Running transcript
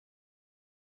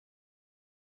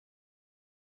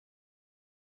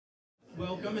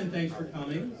Welcome and thanks for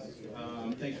coming.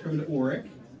 Thanks for coming to Orrick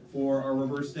for our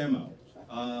reverse demo.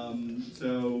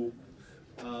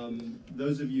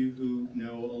 Those of you who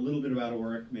know a little bit about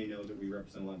Orrick may know that we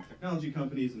represent a lot of technology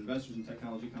companies and investors in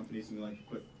technology companies, and we like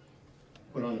to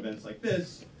put on events like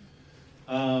this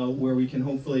where we can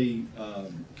hopefully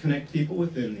connect people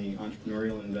within the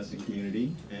entrepreneurial and investing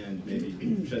community and maybe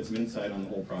shed some insight on the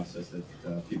whole process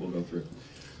that people go through.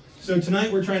 So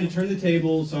tonight we're trying to turn the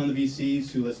tables on the VCs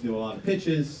who listen to a lot of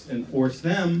pitches and force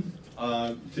them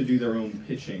to do their own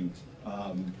pitching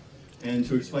and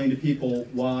to explain to people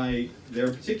why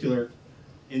their particular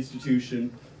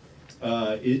institution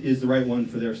is the right one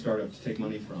for their startup to take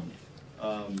money from.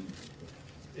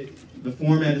 The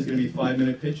format is going to be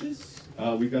 5-minute pitches.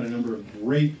 We've got a number of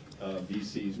great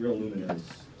VCs, real luminaries.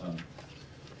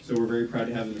 So we're very proud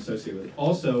to have them associated with it.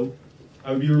 Also,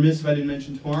 I would be remiss if I didn't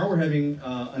mention tomorrow we're having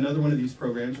another one of these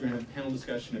programs. We're going to have a panel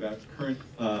discussion about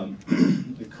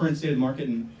the current state of the market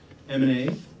in M&A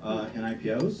and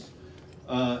IPOs.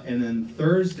 And then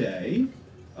Thursday,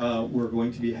 we're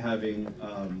going to be having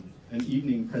an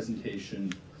evening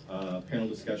presentation, panel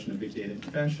discussion of big data and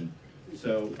fashion.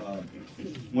 So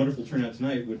wonderful turnout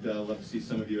tonight. Would love to see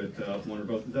some of you at one or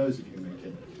both of those if you can make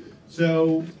it.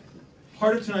 So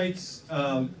part of tonight's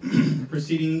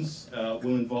proceedings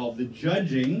will involve the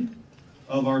judging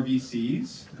of our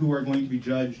VCs, who are going to be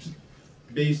judged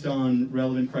based on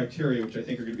relevant criteria, which I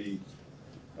think are going to be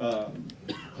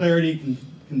clarity,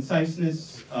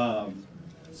 conciseness,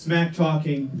 smack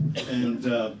talking, and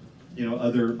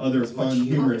other fun,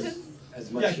 humorous. As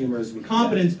much humor as we can.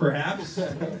 Competence, perhaps.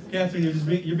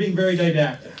 Kathryn, you're being very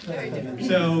didactic.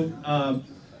 So,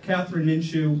 Kathryn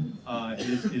Minshew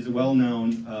is a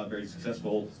well-known, very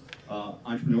successful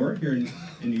entrepreneur here in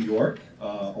New York,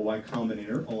 a Y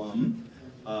Combinator alum,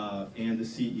 and the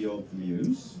CEO of the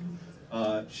Muse.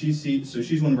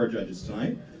 She's one of our judges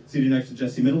tonight. Seated next to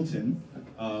Jesse Middleton,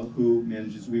 who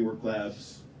manages WeWork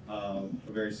Labs, a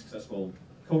very successful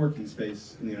co-working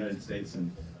space in the United States and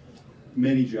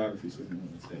many geographies within the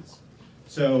United States.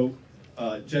 So,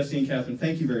 Jesse and Kathryn,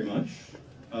 thank you very much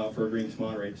for agreeing to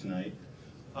moderate tonight.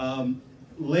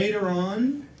 Later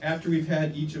on, after we've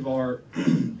had each of our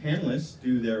panelists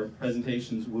do their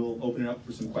presentations, we'll open it up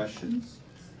for some questions.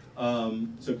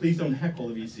 So please don't heckle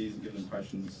the VCs and give them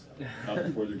questions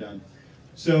before they're done.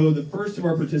 So the first of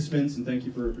our participants, and thank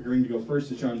you for agreeing to go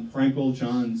first, is John Frankel.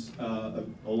 John's a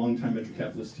longtime venture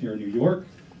capitalist here in New York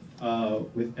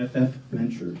with FF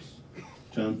Ventures.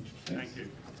 John, thanks. Thank you.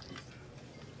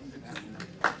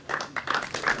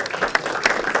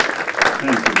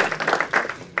 Thank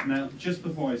you. Now, just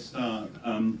before I start,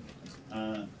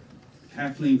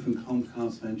 Kathleen from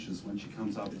Comcast Ventures, when she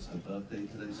comes up, it's her birthday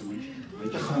today, so when she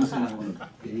comes in, I want a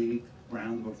big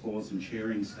round of applause and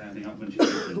cheering standing up when she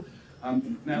comes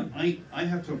in. Now, I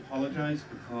have to apologize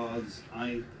because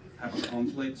I have a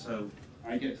conflict, so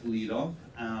I get to lead off,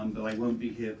 but I won't be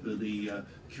here for the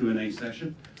Q&A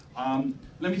session.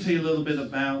 Let me tell you a little bit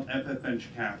about FF Venture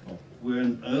Capital. We're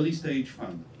an early stage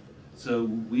fund, so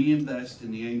we invest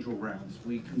in the angel rounds.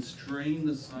 We constrain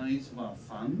the size of our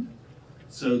fund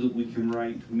so that we can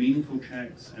write meaningful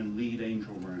checks and lead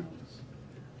angel rounds.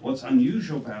 What's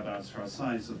unusual about us for our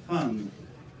size of fund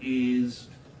is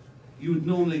you would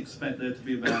normally expect there to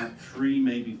be about 3,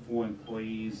 maybe 4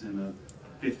 employees in a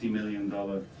 $50 million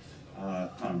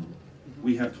fund.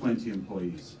 We have 20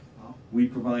 employees. We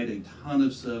provide a ton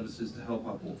of services to help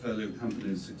our portfolio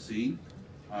companies succeed.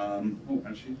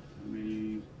 Actually,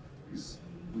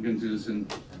 we're going to do this in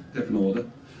different order.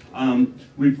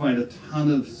 We provide a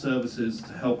ton of services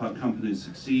to help our companies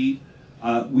succeed.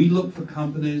 We look for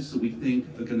companies that we think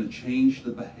are going to change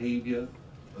the behavior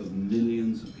of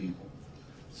millions of people.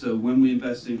 So when we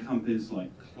invest in companies like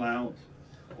Clout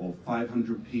or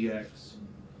 500px,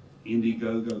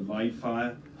 Indiegogo,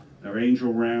 Livefire, they're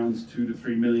angel rounds, $2 to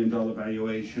 $3 million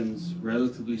valuations,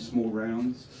 relatively small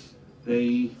rounds.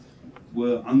 They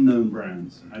were unknown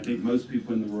brands. I think most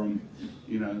people in the room,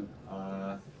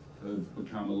 have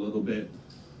become a little bit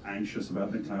anxious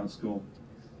about their cloud score.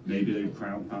 Maybe they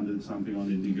crowdfunded something on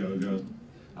Indiegogo.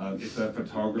 If they're a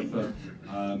photographer,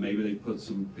 maybe they put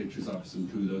some pictures up, some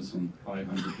kudos on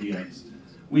 500px.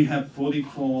 We have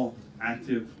 44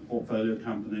 active portfolio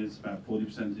companies, about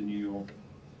 40% in New York,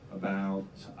 about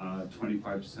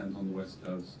 25% on the West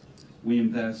Coast. We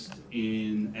invest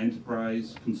in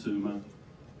enterprise, consumer,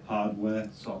 hardware,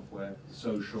 software,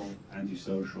 social,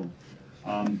 anti-social.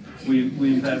 We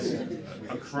invest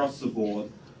across the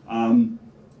board.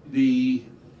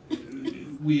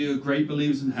 We are great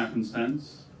believers in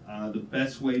happenstance. The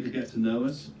best way to get to know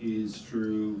us is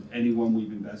through anyone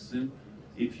we've invested in.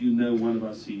 If you know one of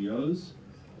our CEOs,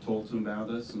 talk to them about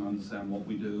us and understand what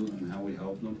we do and how we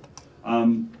help them.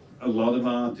 A lot of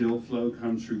our deal flow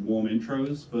comes through warm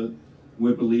intros, but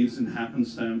we're believers in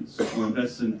happenstance. We're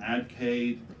invested in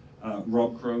Adcade,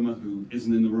 Rob Cromer, who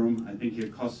isn't in the room. I think he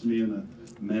accosted me in a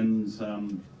men's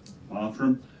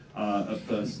bathroom at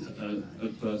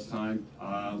first time.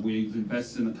 We've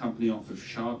invested in a company off of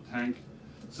Shark Tank.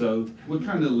 So we're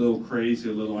kind of a little crazy,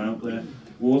 a little out there.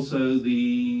 We're also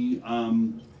the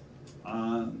only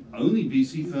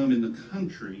VC firm in the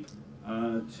country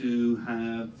to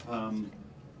have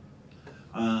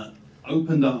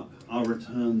opened up our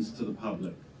returns to the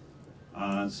public.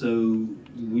 So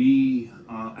we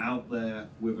are out there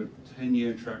with a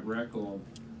 10-year track record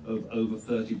of over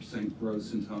 30%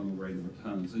 gross internal rate of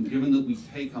returns. And given that we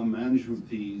take our management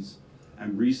fees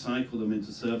and recycle them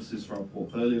into services for our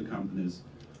portfolio companies,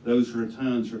 those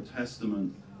returns are a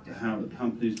testament to how the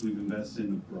companies we've invested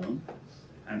in have grown,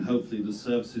 and hopefully the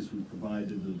services we've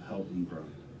provided have helped them grow.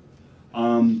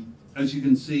 As you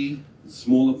can see,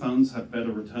 smaller funds have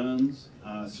better returns.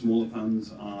 Smaller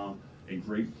funds are a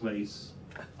great place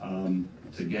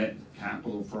to get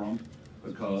capital from,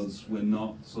 because we're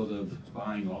not sort of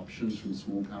buying options from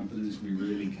small companies. We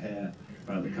really care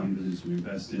about the companies we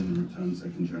invest in and the returns they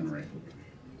can generate.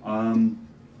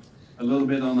 A little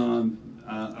bit on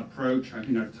our approach. I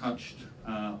think I've touched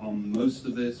on most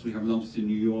of this. We have an office in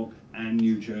New York and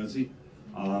New Jersey.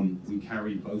 We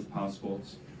carry both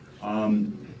passports.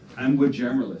 And we're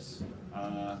generalists.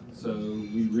 So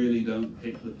we really don't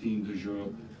pick the theme du jour.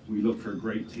 We look for a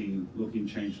great team, looking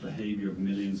to change the behavior of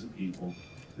millions of people,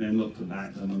 then look to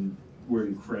back them, and we're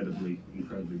incredibly,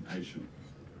 incredibly patient.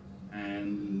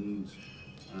 And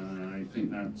I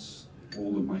think that's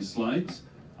all of my slides.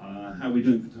 How are we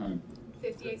doing for time?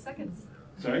 58 seconds.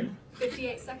 Sorry?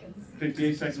 58 seconds.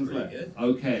 58 seconds left. Good.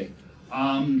 Okay.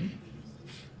 Do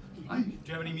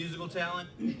you have any musical talent?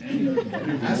 Do you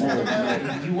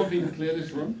want me to clear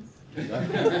this room?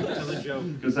 Tell a joke.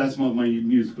 Because that's what my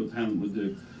musical talent would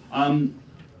do.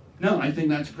 No, I think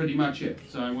that's pretty much it.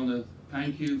 So I want to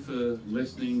thank you for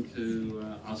listening to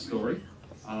our story.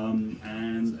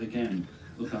 And again,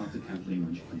 look after Kathleen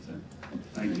when she comes in.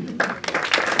 Thank you.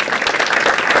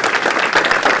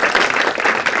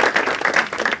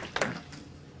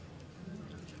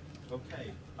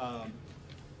 Okay.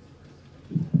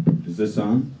 Is this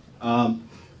on?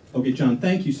 Okay, John,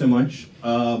 thank you so much.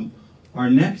 Our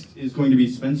next is going to be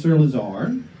Spencer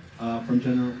Lazar from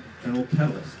General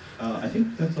Catalyst. I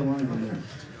think that's a line on there.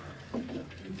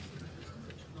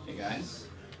 Hey guys,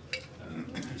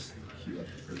 just cue up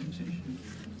the presentation.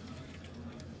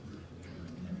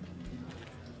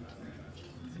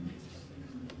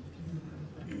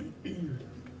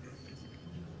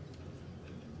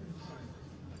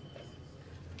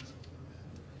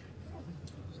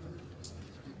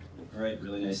 All right,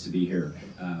 really nice to be here.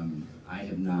 I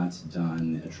have not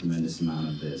done a tremendous amount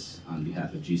of this on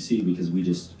behalf of GC because we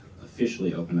just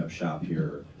officially opened up shop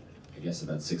here, I guess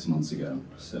about 6 months ago.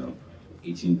 So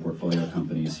 18 portfolio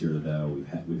companies here though.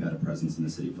 We've had a presence in the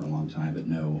city for a long time, but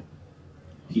no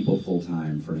people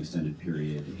full-time for an extended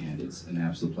period, and it's an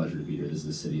absolute pleasure to be here. This is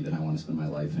a city that I want to spend my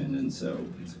life in, and so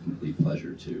it's a complete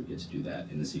pleasure to get to do that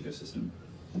in this ecosystem.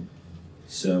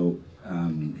 So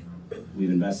we've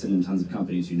invested in tons of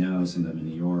companies, you know, some of them in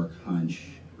New York,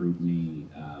 Hunch, GroupMe,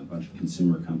 a bunch of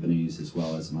consumer companies, as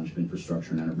well as a bunch of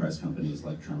infrastructure and enterprise companies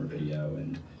like Tremor Video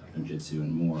and Jitsu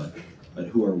and more. But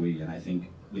who are we? And I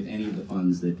think with any of the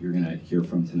funds that you're going to hear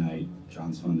from tonight,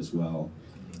 John's fund as well,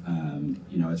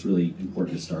 you know, it's really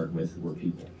important to start with we're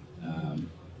people.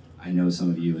 I know some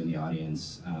of you in the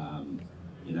audience,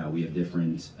 you know, we have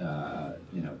different,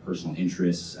 you know, personal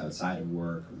interests outside of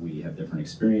work. We have different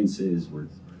experiences. We're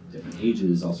different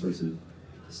ages, all sorts of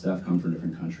stuff, come from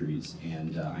different countries.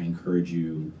 And I encourage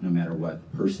you, no matter what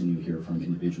person you hear from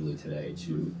individually today,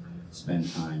 to spend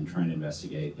time trying to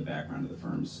investigate the background of the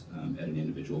firms at an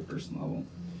individual person level.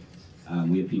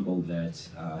 We have people that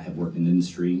have worked in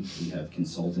industry. We have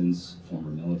consultants,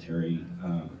 former military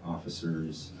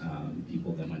officers,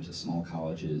 people that went to small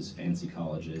colleges, fancy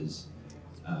colleges,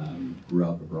 grew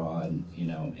up abroad, you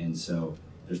know, and so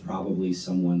there's probably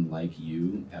someone like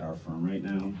you at our firm right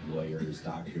now, lawyers,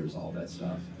 doctors, all that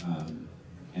stuff.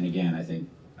 And again, I think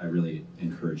I really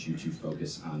encourage you to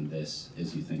focus on this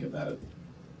as you think about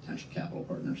potential capital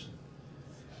partners.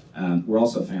 We're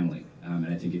also family, and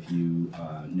I think if you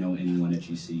know anyone at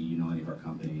GC, you know any of our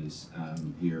companies,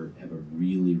 we have a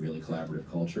really, really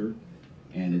collaborative culture,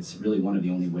 and it's really one of the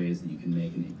only ways that you can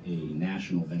make a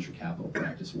national venture capital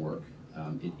practice work.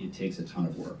 It takes a ton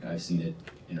of work. I've seen it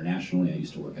internationally. I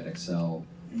used to work at Excel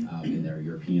in their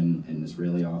European and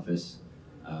Israeli office.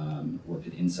 worked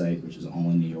at Insight, which is all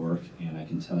in New York, and I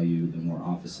can tell you the more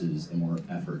offices, the more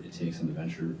effort it takes on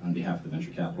behalf of the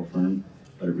venture capital firm,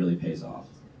 but it really pays off.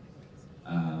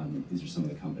 These are some of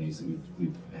the companies that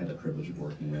we've had the privilege of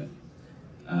working with.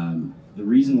 The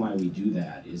reason why we do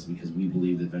that is because we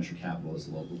believe that venture capital is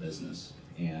a local business,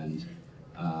 and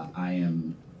I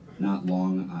am not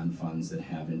long on funds that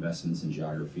have investments in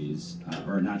geographies,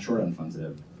 or not short on funds that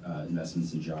have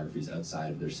investments in geographies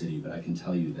outside of their city, but I can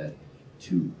tell you that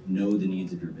to know the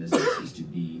needs of your business is to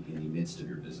be in the midst of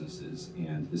your businesses,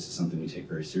 and this is something we take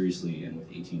very seriously, and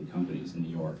with 18 companies in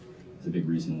New York, it's a big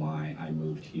reason why I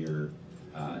moved here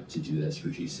to do this for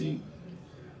GC.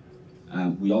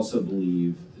 We also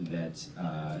believe that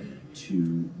to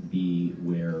be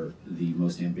where the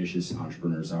most ambitious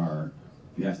entrepreneurs are,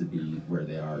 you have to be where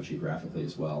they are geographically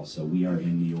as well. So we are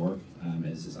in New York,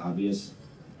 as is obvious.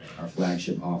 Our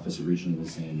flagship office originally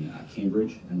was in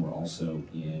Cambridge, and we're also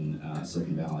in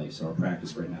Silicon Valley. So our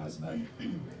practice right now is about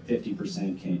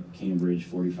 50% Cambridge,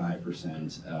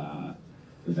 45%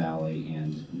 the Valley,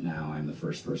 and now I'm the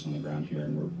first person on the ground here,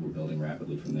 and we're building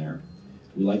rapidly from there.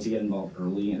 We like to get involved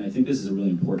early, and I think this is a really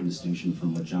important distinction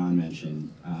from what John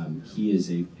mentioned. He is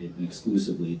an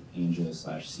exclusively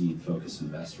angel/seed focused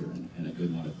investor, and a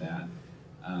good one at that.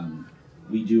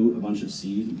 We do a bunch of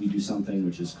seed. We do something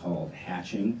which is called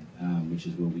hatching, which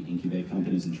is where we incubate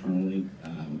companies internally.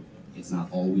 It's not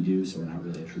all we do, so we're not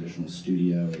really a traditional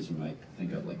studio, as you might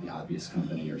think of, like the obvious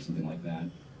company or something like that.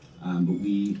 But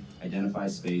we identify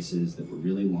spaces that we're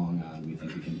really long on. We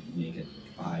think we can make a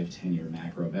 5-10 year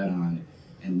macro bet on,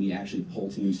 and we actually pull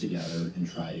teams together and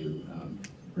try to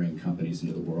bring companies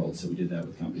into the world. So we did that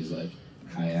with companies like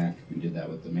Kayak. We did that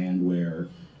with Demandware.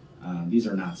 These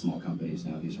are not small companies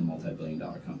now. These are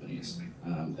multi-billion-dollar companies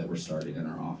that we're starting in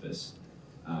our office.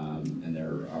 And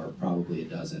there are probably a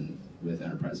dozen with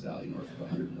enterprise value north of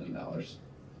 $100 million.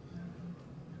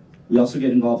 We also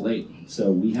get involved late.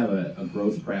 So we have a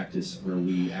growth practice where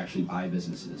we actually buy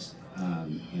businesses.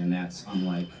 And that's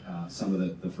unlike some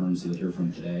of the firms you'll hear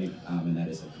from today. And that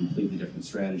is a completely different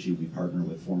strategy. We partner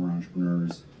with former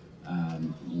entrepreneurs.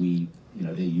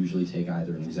 They usually take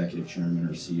either an executive chairman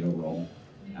or CEO role.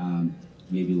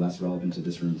 Maybe less relevant to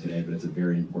this room today, but it's a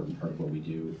very important part of what we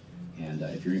do. And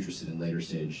if you're interested in later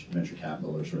stage venture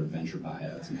capital or sort of venture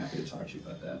buyouts, I'm happy to talk to you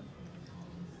about that.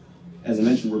 As I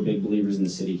mentioned, we're big believers in the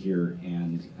city here,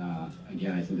 and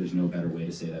again, I think there's no better way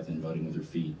to say that than voting with your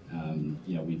feet.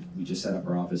 We just set up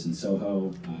our office in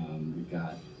Soho. We've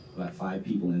got about 5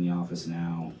 people in the office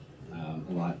now,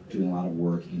 doing a lot of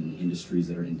work in industries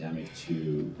that are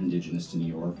indigenous to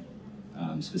New York.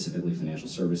 Specifically financial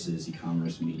services,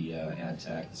 e-commerce, media, ad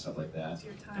tech, stuff like that.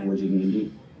 And we're digging in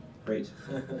deep. Great.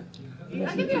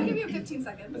 I'll give you 15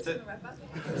 seconds. That's it. Wrap up.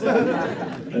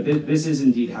 But this is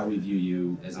indeed how we view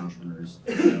you as entrepreneurs.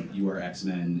 You are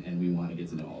X-Men, and we want to get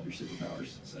to know all of your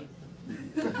superpowers. So.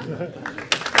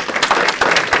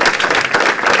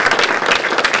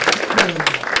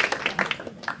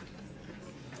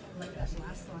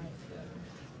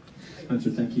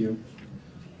 Spencer, thank you.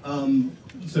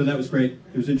 So that was great.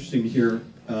 It was interesting to hear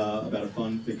about a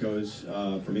fund that goes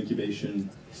from incubation,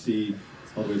 seed,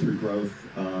 all the way through growth,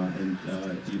 and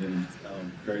even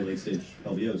very late stage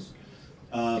LBOs.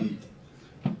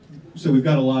 So we've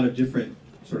got a lot of different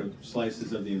sort of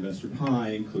slices of the investor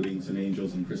pie, including some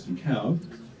angels, and Kristin Calve,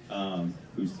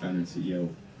 who's the founder and CEO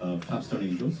of Topstone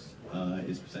Angels,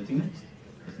 is presenting next.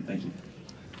 Thank you.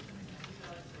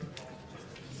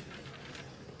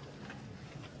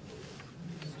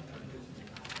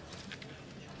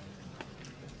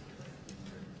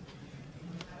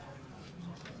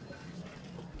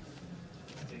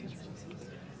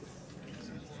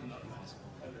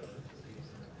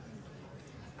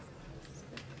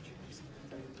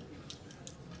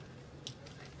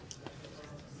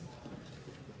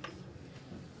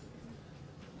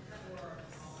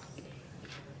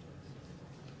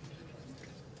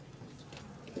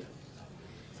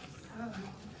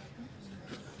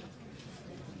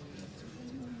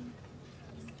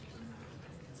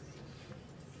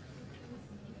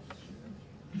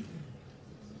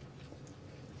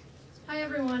 Hi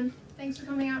everyone, thanks for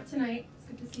coming out tonight. It's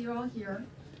good to see you all here.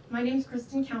 My name is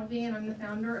Kristin Calve and I'm the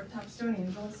founder of Topstone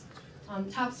Angels.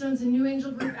 Topstone's a new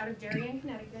angel group out of Darien,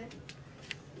 Connecticut.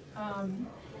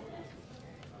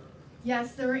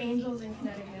 Yes, there are angels in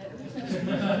Connecticut.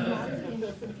 Lots of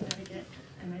angels in Connecticut,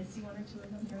 and I see 1 or 2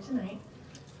 of them here tonight.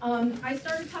 I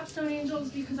started Topstone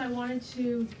Angels because I wanted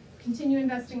to continue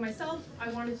investing myself. I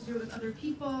wanted to do it with other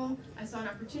people. I saw an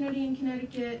opportunity in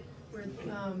Connecticut where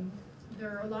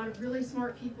there are a lot of really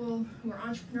smart people who are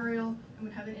entrepreneurial and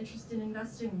would have an interest in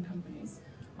investing in companies.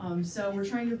 So we're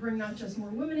trying to bring not just more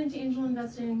women into angel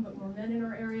investing, but more men in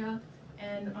our area,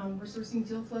 and we're sourcing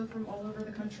deal flow from all over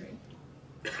the country.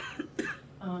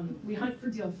 We hunt for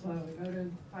deal flow. We go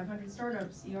to 500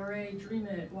 startups, ERA, Dream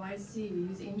It, YC. We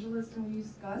use AngelList and we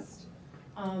use Gust.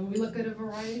 We look at a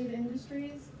variety of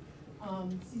industries.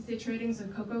 CC Trading's a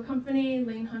cocoa company,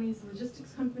 Lane Honey's a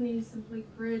logistics company, Simply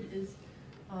Grid is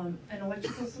an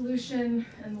electrical solution,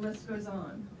 and the list goes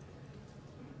on.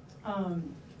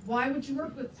 Why would you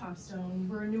work with Topstone?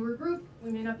 We're a newer group.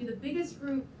 We may not be the biggest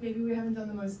group. Maybe we haven't done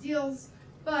the most deals,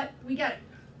 but we get it.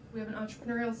 We have an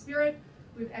entrepreneurial spirit.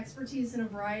 We have expertise in a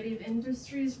variety of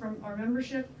industries from our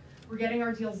membership. We're getting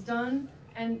our deals done,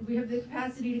 and we have the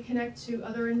capacity to connect to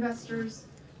other investors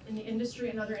in the industry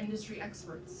and other industry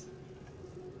experts.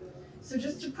 So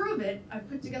just to prove it, I've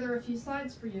put together a few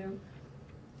slides for you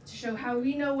to show how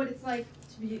we know what it's like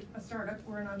to be a startup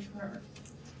or an entrepreneur.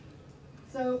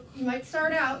 So you might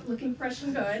start out looking fresh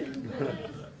and good.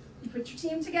 You put your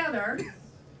team together,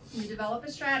 you develop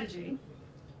a strategy,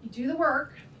 you do the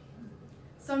work.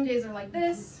 Some days are like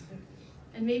this,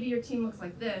 and maybe your team looks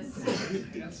like this.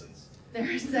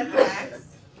 There are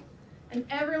setbacks, and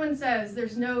everyone says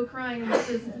there's no crying in this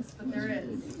business, but there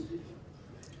is.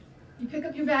 You pick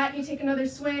up your bat, you take another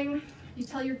swing, you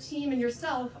tell your team and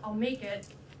yourself, I'll make it.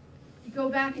 You go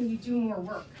back and you do more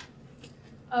work.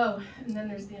 Oh, and then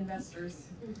there's the investors.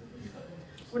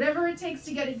 Whatever it takes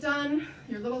to get it done,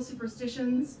 your little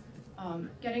superstitions,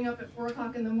 getting up at 4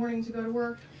 o'clock in the morning to go to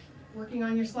work, working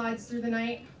on your slides through the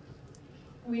night,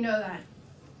 we know that.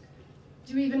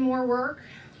 Do even more work,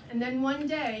 and then one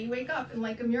day you wake up and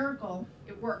like a miracle,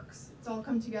 it works. It's all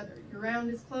come together. Your round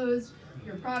is closed,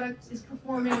 your product is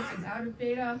performing, it's out of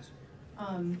beta,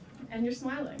 and you're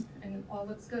smiling, and all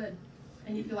looks good,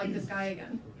 and you feel like this guy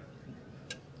again.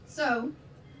 So,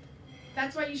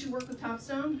 that's why you should work with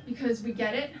Topstone, because we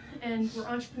get it, and we're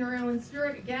entrepreneurial in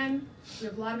spirit. Again, we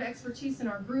have a lot of expertise in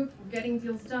our group, we're getting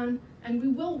deals done, and we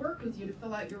will work with you to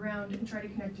fill out your round and try to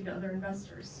connect you to other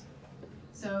investors.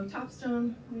 So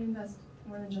Topstone, we invest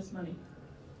more than just money.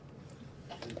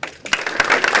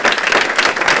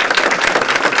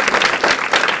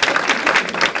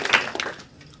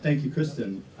 Thank you,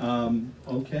 Kristin.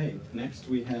 Okay, next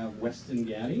we have Weston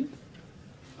Gaddy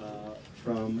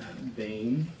from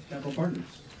Bain Capital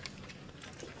Partners.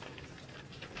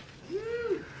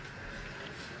 You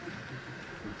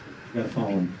gotta follow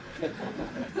him.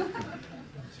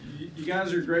 You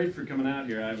guys are great for coming out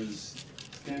here. I was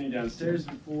standing downstairs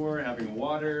before, having a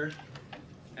water,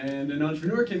 and an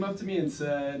entrepreneur came up to me and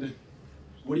said,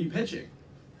 "What are you pitching?"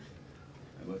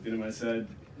 I looked at him, I said,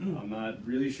 "I'm not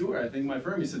really sure. I think my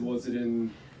firm." He said, "Well, is it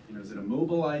is it a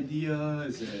mobile idea?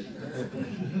 Is it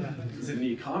an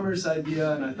e-commerce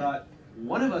idea?" And I thought,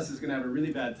 one of us is going to have a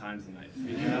really bad time tonight,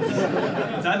 because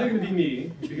it's either going to be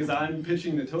me, because I'm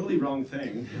pitching the totally wrong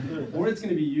thing, or it's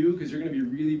going to be you, because you're going to be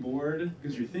really bored,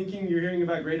 because you're hearing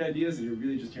about great ideas, and you're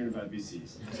really just hearing about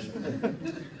VCs.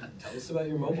 Tell us about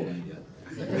your mobile idea.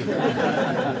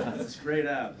 It's a great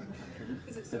app.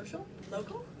 Is it social?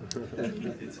 Local?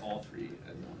 It's all three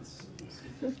at once.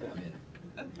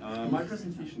 My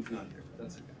presentation's not here, but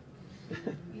that's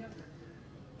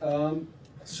okay.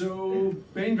 So,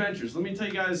 Bain Ventures. Let me tell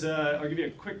you guys, I'll give you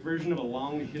a quick version of a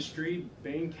long history.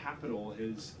 Bain Capital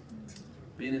has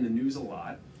been in the news a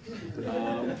lot.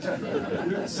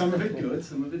 Some of it good,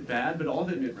 some of it bad, but all of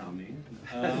it Mitt Romney.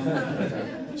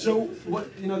 So,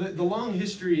 the long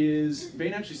history is,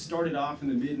 Bain actually started off in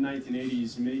the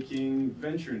mid-1980s making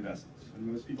venture investments. And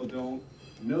most people don't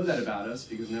know that about us,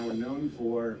 because now we're known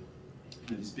for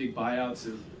these big buyouts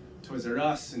of Toys R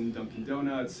Us and Dunkin'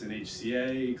 Donuts and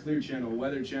HCA, Clear Channel,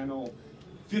 Weather Channel,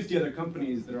 50 other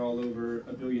companies that are all over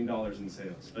 $1 billion in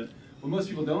sales. But what most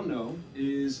people don't know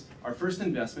is our first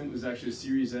investment was actually a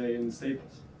Series A in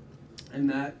Staples. And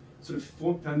that sort of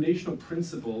foundational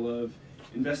principle of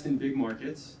invest in big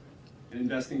markets and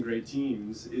invest in great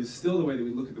teams is still the way that we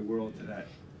look at the world today.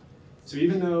 So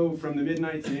even though from the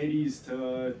mid-1980s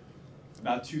to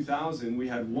about 2000, we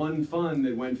had one fund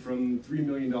that went from $3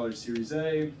 million Series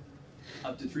A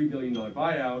up to $3 billion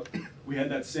buyout, we had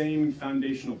that same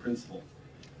foundational principle.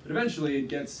 But eventually it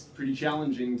gets pretty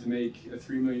challenging to make a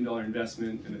 $3 million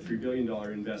investment and a $3 billion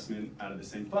investment out of the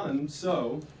same fund.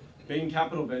 So Bain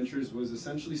Capital Ventures was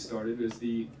essentially started as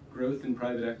the growth and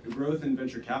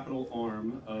venture capital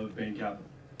arm of Bain Capital.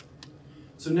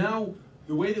 So now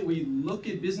the way that we look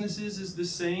at businesses is the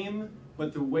same,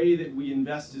 but the way that we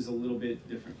invest is a little bit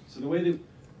different. So the way that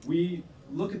we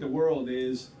look at the world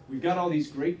is, we've got all these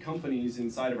great companies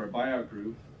inside of our buyout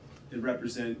group that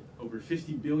represent over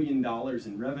 $50 billion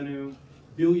in revenue,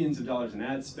 billions of dollars in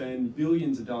ad spend,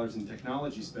 billions of dollars in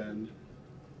technology spend.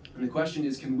 And the question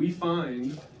is, can we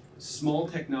find small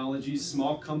technologies,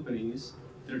 small companies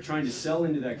that are trying to sell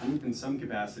into that group in some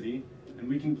capacity, and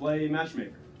we can play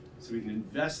matchmaker. So we can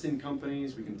invest in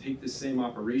companies, we can take this same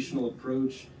operational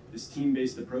approach, this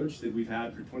team-based approach that we've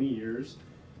had for 20 years,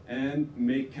 and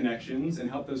make connections and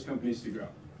help those companies to grow.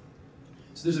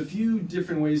 So there's a few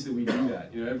different ways that we do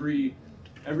that. You know,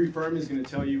 every firm is going to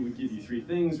tell you, we give you 3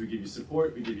 things: we give you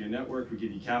support, we give you a network, we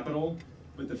give you capital.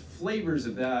 But the flavors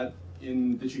of that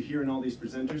that you hear in all these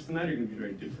presenters tonight are going to be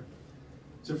very different.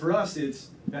 So for us,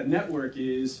 that network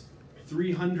is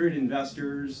 300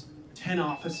 investors, 10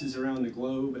 offices around the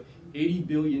globe, $80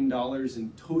 billion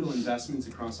in total investments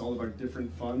across all of our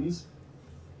different funds.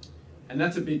 And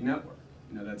that's a big network.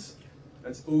 You know, that's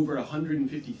over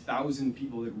 150,000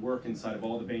 people that work inside of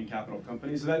all the Bain Capital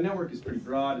companies. So that network is pretty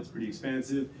broad, it's pretty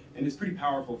expansive, and it's pretty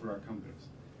powerful for our companies.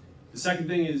 The second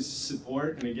thing is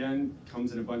support, and again,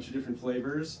 comes in a bunch of different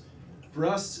flavors. For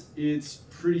us, it's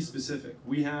pretty specific.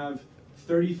 We have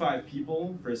 35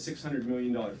 people for a $600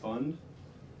 million fund,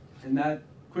 and that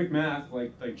quick math,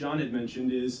 like John had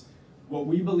mentioned, is what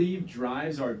we believe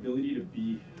drives our ability to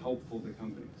be helpful to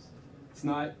companies. It's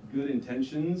not good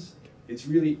intentions, it's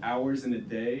really hours in a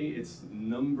day, it's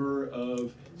number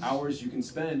of hours you can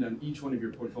spend on each one of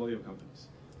your portfolio companies.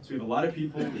 So we have a lot of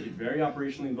people that get very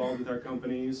operationally involved with our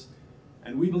companies,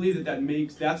 and we believe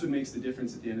that's what makes the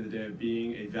difference at the end of the day of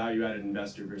being a value-added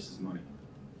investor versus money.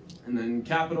 And then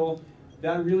capital,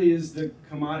 that really is the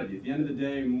commodity. At the end of the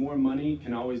day, more money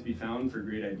can always be found for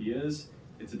great ideas.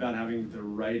 It's about having the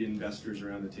right investors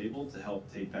around the table to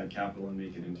help take that capital and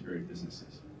make it into great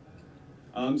businesses.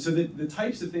 So the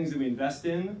types of things that we invest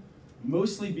in,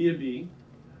 mostly B2B,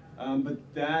 but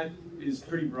that is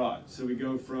pretty broad. So we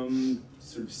go from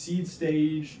sort of seed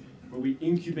stage, where we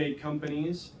incubate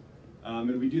companies,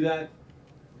 and we do that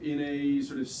in a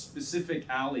sort of specific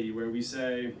alley where we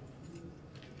say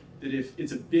that if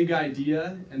it's a big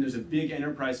idea and there's a big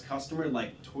enterprise customer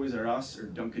like Toys R Us or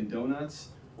Dunkin' Donuts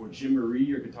or Jim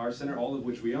Marie or Guitar Center, all of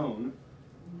which we own,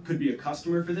 could be a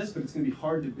customer for this, but it's going to be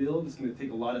hard to build, it's going to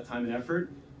take a lot of time and effort,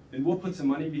 then we'll put some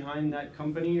money behind that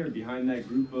company or behind that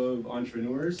group of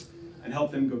entrepreneurs and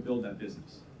help them go build that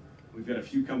business. We've got a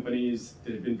few companies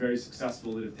that have been very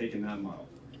successful that have taken that model.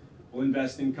 We'll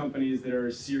invest in companies that are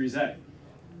Series A.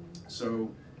 So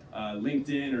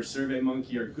LinkedIn or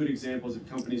SurveyMonkey are good examples of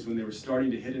companies when they were starting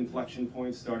to hit inflection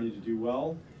points, starting to do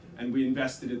well, and we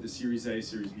invested at the Series A,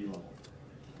 Series B level.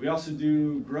 We also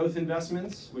do growth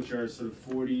investments, which are sort of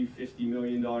 $40, $50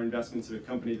 million investments in a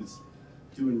company that's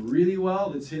doing really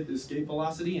well, that's hit escape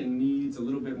velocity and needs a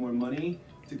little bit more money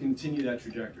to continue that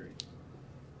trajectory.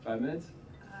 5 minutes?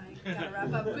 Gotta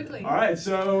wrap up quickly. All right,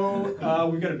 so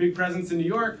we've got a big presence in New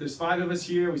York. There's 5 of us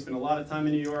here. We spend a lot of time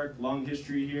in New York, long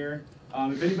history here.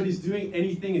 If anybody's doing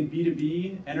anything in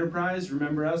B2B enterprise,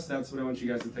 remember us. That's what I want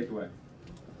you guys to take away.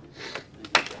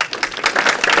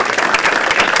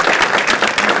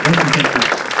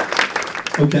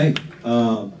 Okay,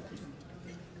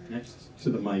 next to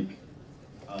the mic,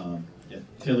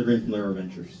 Taylor Greene from Lerer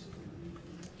Ventures.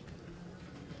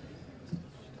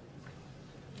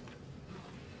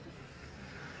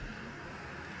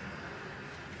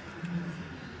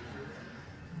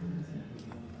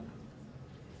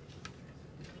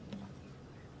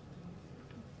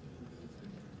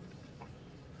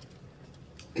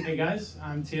 Hey guys,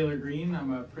 I'm Taylor Greene.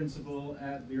 I'm a principal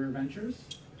at Lerer Ventures.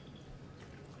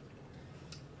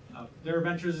 Lerer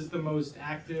Ventures is the most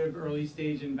active early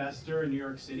stage investor in New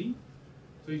York City.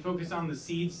 So we focus on the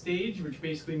seed stage, which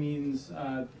basically means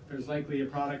there's likely a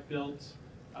product built,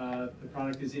 the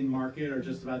product is in market or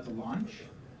just about to launch.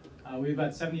 We have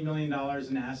about $70 million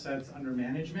in assets under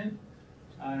management,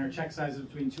 and our check size is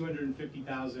between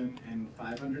 $250,000 and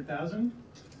 $500,000.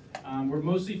 We're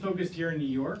mostly focused here in New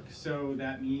York, so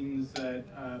that means that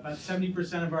about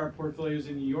 70% of our portfolio is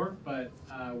in New York, but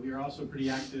we are also pretty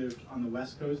active on the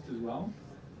West Coast as well.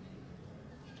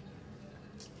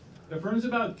 The firm's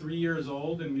about 3 years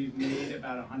old, and we've made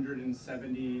about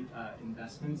 170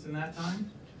 investments in that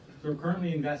time. So we're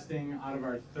currently investing out of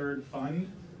our 3rd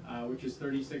fund, which is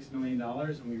 $36 million,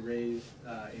 and we raised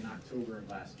in October of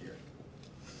last year.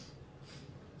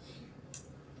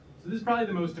 So this is probably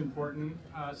the most important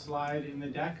slide in the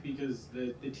deck because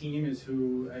the team is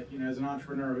who, as an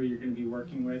entrepreneur, who you're going to be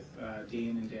working with day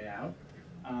in and day out.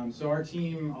 So our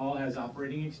team all has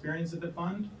operating experience at the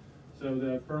fund. So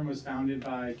the firm was founded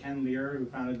by Ken Lerer, who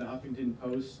founded the Huffington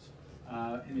Post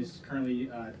and is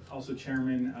currently also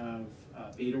chairman of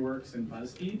BetaWorks and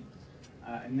BuzzFeed.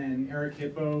 And then Eric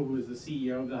Hippo, who was the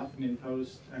CEO of the Huffington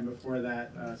Post, and before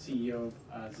that, CEO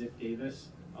of Ziff Davis,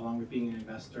 along with being an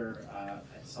investor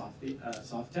at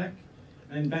SoftTech.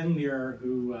 And then Ben Lerer,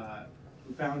 who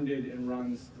founded and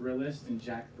runs Thrillist and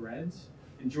Jack Threads,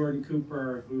 and Jordan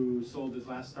Cooper, who sold his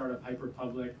last startup,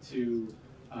 Hyperpublic, to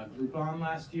Groupon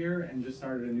last year and just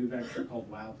started a new venture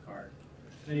called Wildcard.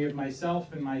 Then you have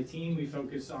myself and my team. We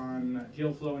focus on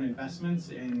deal flow and investments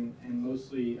and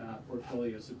mostly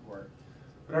portfolio support.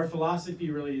 But our philosophy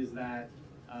really is that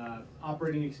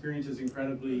operating experience is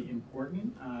incredibly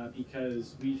important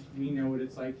because we know what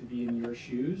it's like to be in your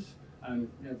shoes.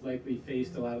 Have likely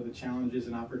faced a lot of the challenges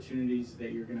and opportunities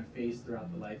that you're going to face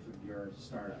throughout the life of your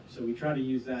startup. So we try to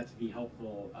use that to be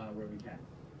helpful where we can.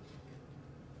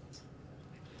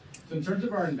 So in terms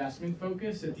of our investment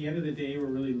focus, at the end of the day, we're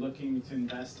really looking to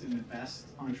invest in the best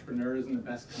entrepreneurs and the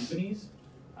best companies.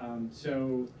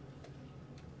 So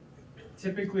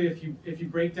typically, if you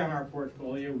break down our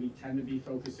portfolio, we tend to be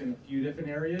focused in a few different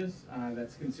areas.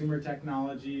 That's consumer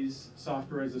technologies,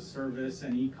 software as a service,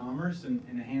 and e-commerce, and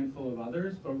a handful of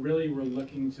others. But really, we're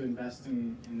looking to invest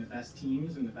in the best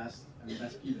teams and the best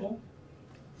people.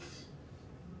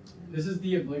 This is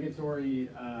the obligatory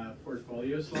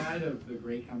portfolio slide of the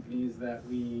great companies that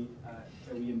we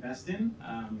invest in,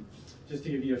 just to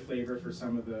give you a flavor for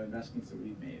some of the investments that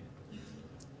we've made.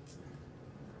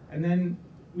 And then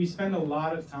we spend a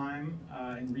lot of time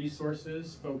and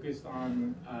resources focused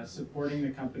on supporting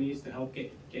the companies to help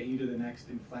get you to the next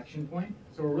inflection point.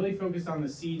 So we're really focused on the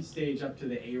seed stage up to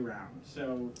the A round.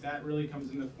 So that really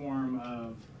comes in the form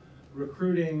of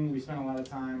recruiting. We spend a lot of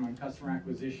time on customer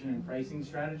acquisition and pricing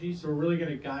strategies. So we're really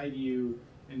going to guide you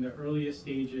in the earliest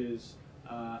stages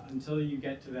until you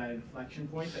get to that inflection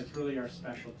point. That's really our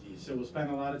specialty. So we'll spend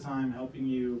a lot of time helping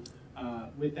you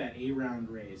with that A round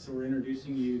raise. So we're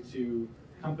introducing you to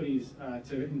companies,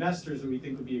 to investors that we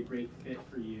think would be a great fit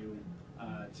for you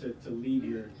to lead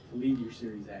your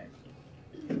Series A.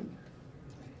 I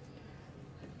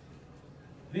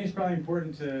think it's probably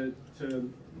important to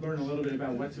learn a little bit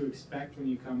about what to expect when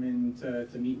you come in to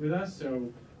meet with us.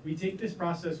 So we take this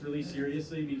process really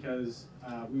seriously because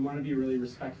we want to be really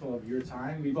respectful of your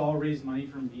time. We've all raised money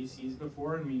from VCs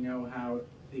before, and we know how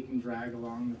they can drag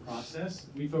along the process.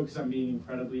 We focus on being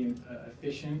incredibly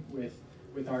efficient with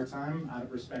our time out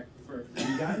of respect for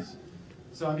you guys.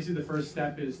 So obviously the first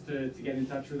step is to get in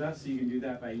touch with us. So you can do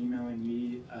that by emailing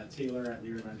me,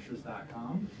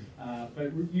 taylor@lererventures.com.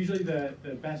 But usually the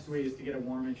best way is to get a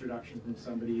warm introduction from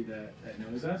somebody that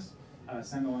knows us.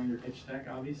 Send along your pitch deck,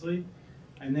 obviously.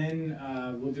 And then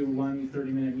we'll do one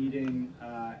 30-minute meeting,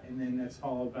 and then that's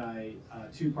followed by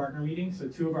 2 partner meetings. So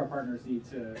 2 of our partners need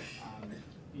to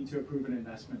approve an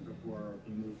investment before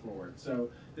we move forward. So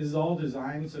this is all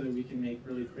designed so that we can make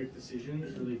really quick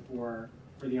decisions, really for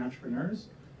the entrepreneurs.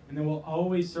 And then we'll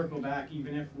always circle back,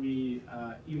 even if we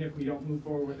don't move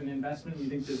forward with an investment. We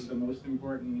think this is the most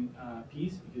important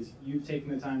piece because you've taken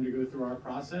the time to go through our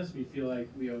process. We feel like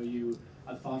we owe you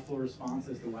a thoughtful response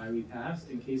as to why we passed,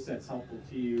 in case that's helpful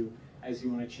to you as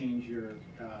you want to change your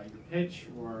pitch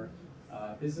or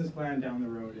business plan down the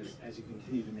road as you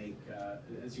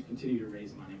continue to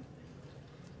raise money.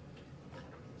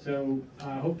 So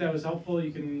I hope that was helpful.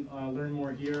 You can learn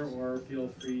more here, or feel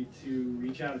free to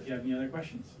reach out if you have any other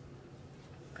questions.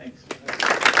 Thanks. Thank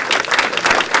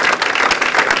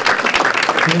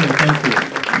you.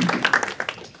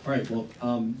 All right, well,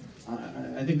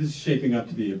 I think this is shaping up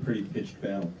to be a pretty pitched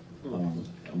battle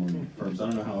among firms. I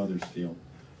don't know how others feel,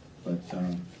 but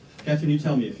Kathryn, you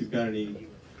tell me if you've got any,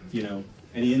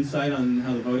 any insight on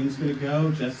how the voting's going to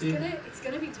go. Jesse? It's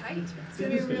gonna be tight. It's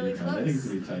gonna be really close. I think it's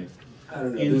going to be tight. I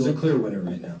don't know. There's a clear winner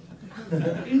right now.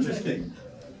 Interesting.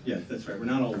 Yeah, that's right. We're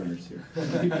not all winners here.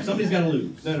 Somebody's got to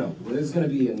lose. No. Well, there's going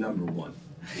to be a number 1.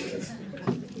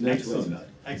 Excellent.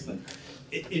 Excellent.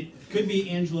 It could be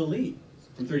Angela Lee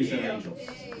from 37 Angels.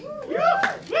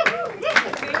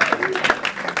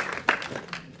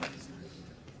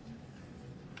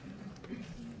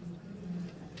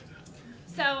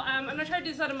 So I'm going to try to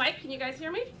do this on a mic. Can you guys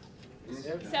hear me?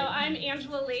 So I'm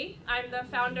Angela Lee. I'm the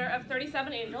founder of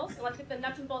 37 Angels. And let's get the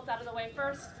nuts and bolts out of the way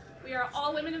first. We are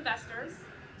all women investors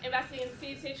investing in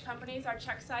seed stage companies. Our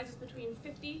check size is between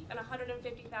 $50,000 and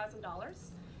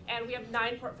 $150,000. And we have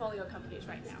 9 portfolio companies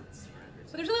right now.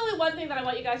 So there's really only one thing that I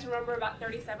want you guys to remember about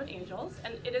 37 Angels,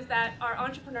 and it is that our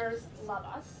entrepreneurs love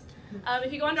us.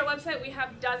 If you go on our website, we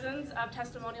have dozens of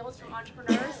testimonials from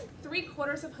entrepreneurs,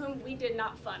 3/4 of whom we did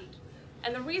not fund.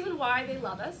 And the reason why they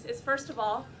love us is, first of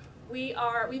all,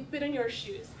 we've been in your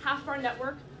shoes. Half of our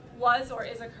network was or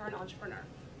is a current entrepreneur.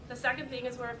 The second thing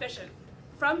is we're efficient.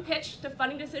 From pitch to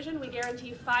funding decision, we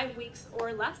guarantee 5 weeks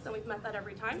or less, and we've met that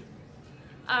every time.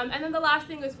 And then the last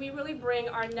thing is we really bring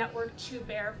our network to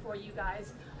bear for you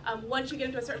guys. Once you get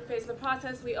into a certain phase of the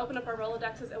process, we open up our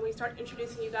Rolodexes and we start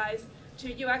introducing you guys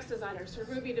to UX designers, to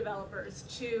Ruby developers,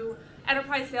 to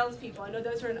enterprise salespeople. I know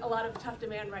those are in a lot of tough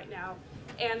demand right now.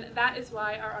 And that is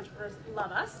why our entrepreneurs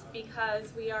love us,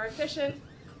 because we are efficient,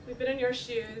 we've been in your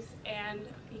shoes, and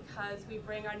because we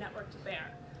bring our network to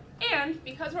bear. And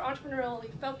because we're entrepreneurially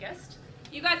focused,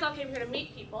 you guys all came here to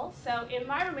meet people. So in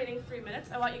my remaining 3 minutes,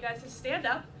 I want you guys to stand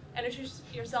up and introduce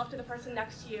yourself to the person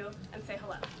next to you and say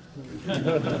hello.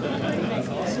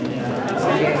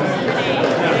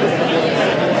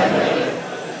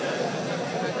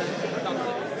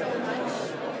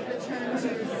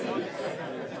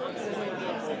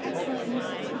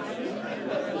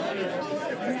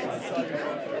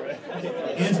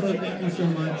 Angela, thank you so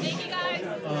much. Thank you, guys.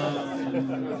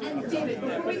 And David,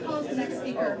 before we call the next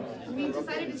speaker, we've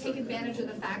decided to take advantage of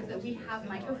the fact that we have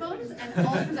microphones, and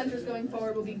all presenters going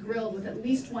forward will be grilled with at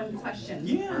least one question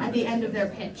at the end of their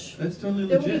pitch. That's totally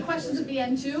There legit. will be questions at the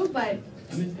end too, but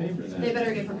I'm in favor of that. they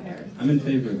better get prepared. I'm in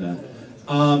favor of that.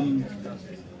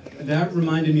 That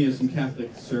reminded me of some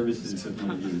Catholic services of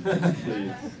my youth,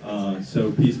 actually.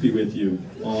 So peace be with you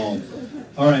all.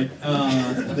 All right,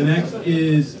 the next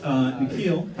is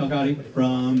Nikhil Kalghatgi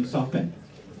from SoftBank.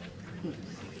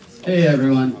 Hey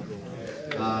everyone,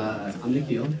 I'm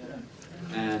Nikhil,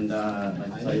 and I'd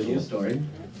like to tell you a little story.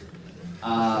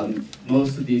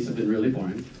 Most of these have been really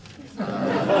boring. All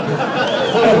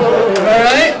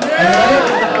right?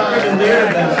 Freaking Lerer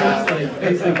Ventures, like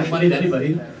basically give money to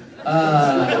anybody.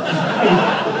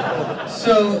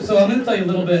 So I'm going to tell you a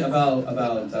little bit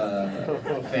about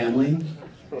family,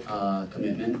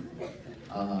 commitment,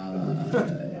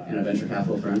 and a venture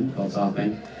capital firm called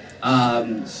SoftBank.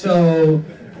 So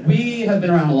we have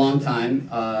been around a long time.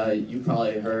 You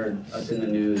probably heard us in the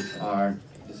news.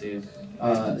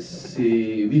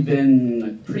 We've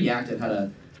been pretty active. Had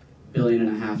a $1.5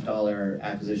 billion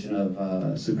acquisition of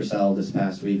Supercell this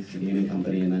past week, the gaming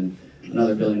company, and then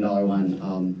another $1 billion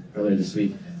one earlier this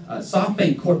week.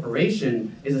 SoftBank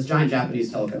Corporation is this giant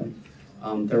Japanese telco.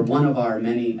 They're one of our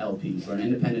many LPs. We're an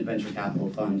independent venture capital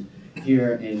fund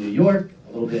here in New York,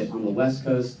 a little bit on the West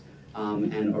Coast,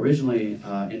 and originally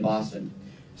in Boston.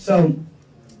 So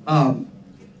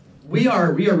we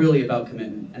are really about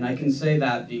commitment, and I can say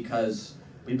that because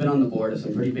we've been on the board of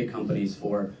some pretty big companies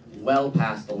for well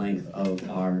past the length of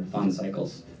our fund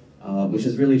cycles, which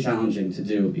is really challenging to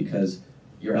do because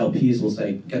your LPs will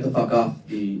say, get the fuck off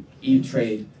the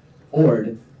E-Trade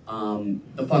board,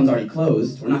 the fund's already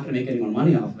closed, we're not gonna make any more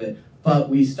money off of it, but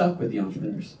we stuck with the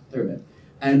entrepreneurs through it.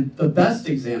 And the best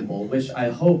example, which I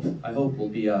hope will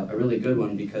be a really good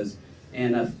one, because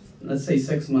in let's say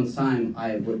 6 months' time,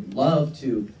 I would love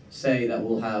to say that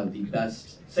we'll have the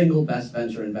single best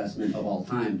venture investment of all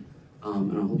time.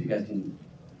 And I hope you guys can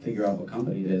figure out what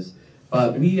company it is.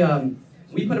 But we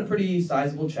put a pretty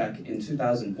sizable check in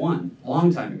 2001,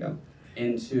 long time ago,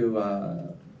 into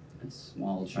a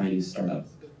small Chinese startup.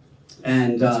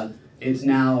 And it's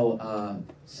now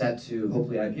set to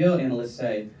hopefully IPO. Analysts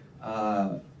say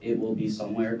it will be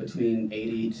somewhere between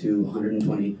 80 to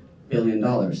 120 billion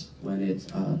when it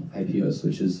IPOs,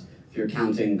 which is, if you're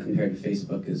counting compared to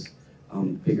Facebook, is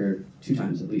bigger 2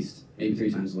 times at least, maybe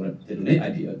 3 times what it did when it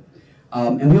IPO'd.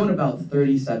 And we own about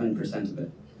 37% of it.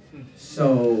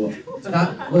 So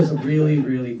that was a really,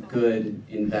 really good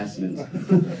investment.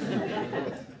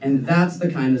 And that's the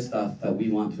kind of stuff that we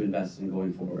want to invest in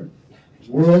going forward.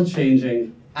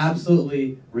 World-changing,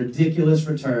 absolutely ridiculous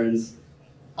returns,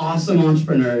 awesome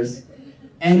entrepreneurs,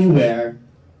 anywhere,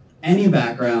 any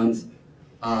background,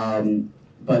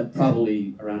 but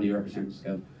probably around New York or San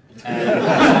Francisco.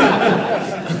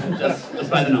 And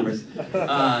just by the numbers.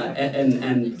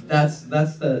 And that's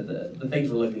the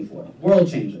things we're looking for.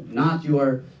 World-changing, not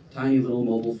your tiny little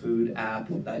mobile food app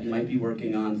that you might be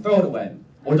working on. Throw it away.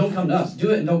 Or don't come to us. Do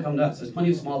it and don't come to us. There's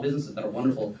plenty of small businesses that are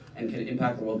wonderful and can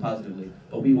impact the world positively,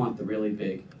 but we want the really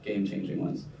big, game-changing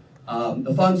ones.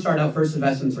 The funds start out, first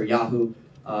investments were Yahoo,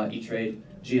 E-Trade,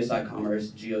 GSI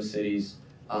Commerce, GeoCities.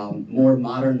 More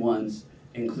modern ones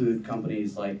include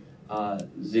companies like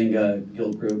Zynga,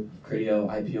 Guild Group, Criteo,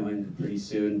 IPOing pretty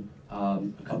soon. A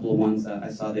couple of ones that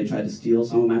I saw they tried to steal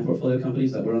some of my portfolio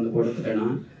companies that were on the board, but they're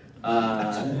not.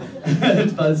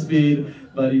 BuzzFeed,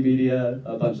 Buddy Media,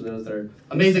 a bunch of those. They're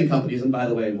amazing companies, and by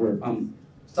the way, we're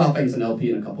SoftBank's an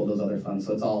LP in a couple of those other funds,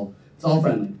 so it's all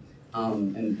friendly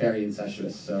and very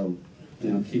incestuous. So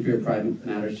keep your private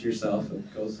matters to yourself.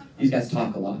 These guys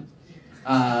talk a lot.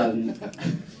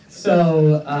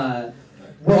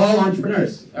 We're all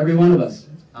entrepreneurs, every one of us.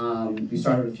 We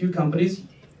started a few companies,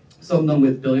 some of them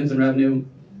with billions in revenue.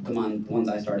 The ones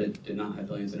I started did not have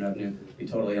billions in revenue, to be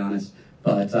totally honest.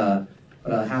 But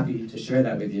happy to share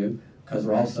that with you because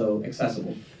we're also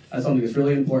accessible. That's something that's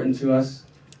really important to us.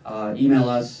 Email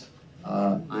us.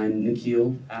 I'm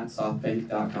Nikhil at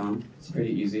softbank.com. It's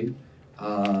pretty easy.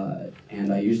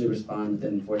 And I usually respond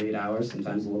within 48 hours,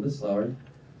 sometimes a little bit slower.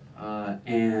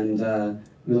 And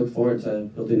we look forward to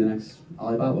building the next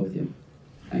Alibaba with you.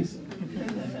 Thanks. So,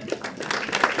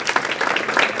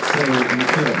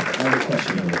 Nikhil, I have a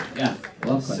question over. Yeah,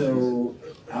 love questions. So,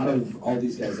 out of all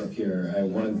these guys up here,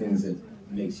 one of the things that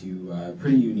makes you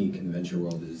pretty unique in the venture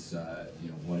world is,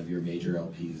 one of your major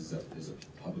LPs is a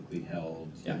publicly held,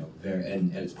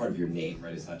 and it's part of your name,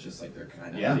 right? It's not just like they're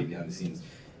kind of behind the scenes.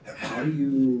 How do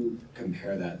you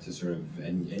compare that to sort of,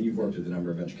 and you've worked with a number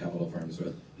of venture capital firms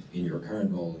in your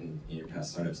current role and in your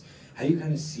past startups, how do you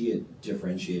kind of see it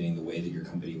differentiating the way that your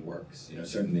company works?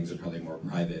 Certain things are probably more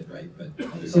private, right? But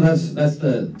so that's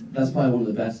probably one of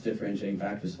the best differentiating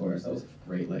factors for us. That was a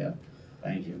great layup.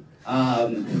 Thank you.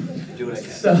 Do what I can.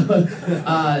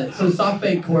 So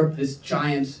SoftBank Corp, this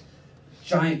giant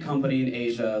company in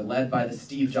Asia, led by the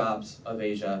Steve Jobs of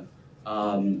Asia,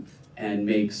 and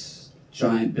makes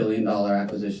giant billion-dollar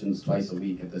acquisitions twice a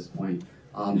week at this point.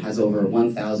 Has over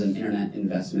 1,000 internet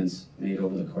investments made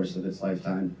over the course of its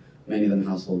lifetime, many of them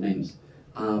household names.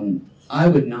 I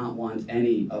would not want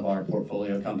any of our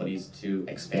portfolio companies to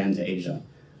expand to Asia.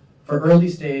 For early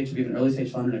stage, we have an early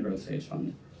stage fund and a growth stage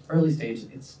fund. Early stage,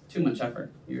 it's too much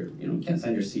effort. You can't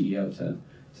send your CEO to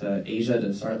Asia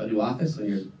to start up a new office when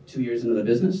you're 2 years into the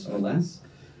business or less.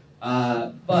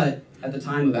 But at the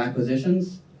time of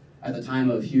acquisitions, at the time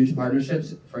of huge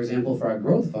partnerships, for example, for our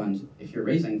growth fund, if you're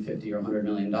raising $50 or $100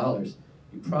 million,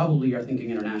 you probably are thinking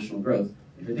international growth.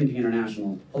 If you're thinking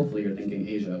international, hopefully you're thinking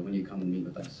Asia when you come and meet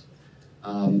with us.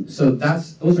 So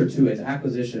those are two ways.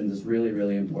 Acquisitions is really,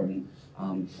 really important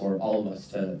for all of us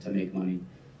to make money.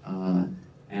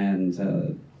 And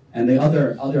the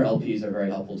other LPs are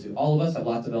very helpful too. All of us have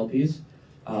lots of LPs.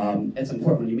 It's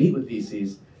important when you meet with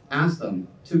VCs, ask them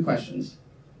 2 questions.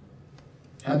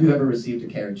 Have you ever received a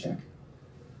carry check?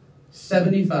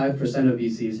 75% of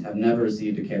VCs have never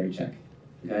received a carry check,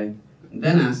 okay? And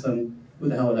then ask them, who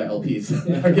the hell are their LPs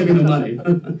that are giving them money?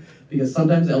 Because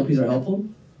sometimes the LPs are helpful,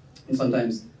 and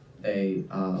sometimes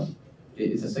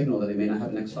it's a signal that they may not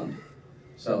have a next fund.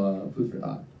 So food for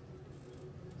thought.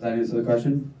 Does that answer the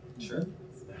question? Sure.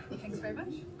 Thanks very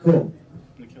much. Cool.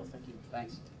 Nikhil, thank you.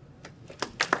 Thanks.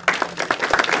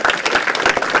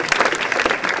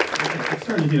 It's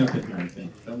starting to heat up in here, I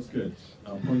think. That was good.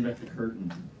 Pulling back the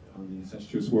curtain on the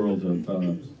incestuous world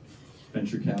of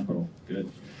venture capital.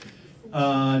 Good.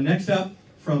 Next up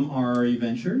from RRE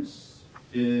Ventures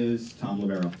is Tom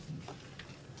Loverro.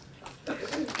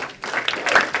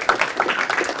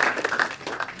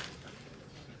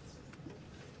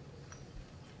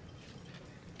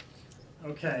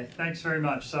 Okay, thanks very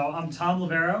much. So I'm Tom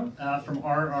Loverro from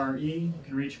RRE. You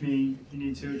can reach me if you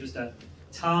need to just at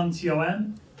tom,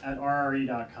 at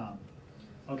rre.com.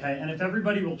 Okay, and if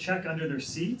everybody will check under their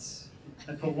seats,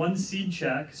 I put one seed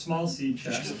check, small seed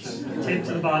check, taped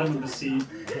to the bottom of the seat.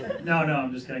 No,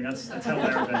 I'm just kidding. That's how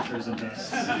Lerer Ventures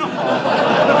invests.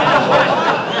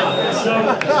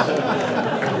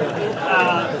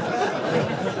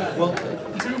 Well,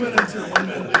 2 minutes or 1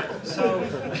 minute. So,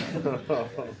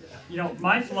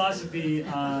 my philosophy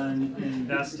on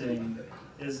investing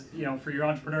is, for your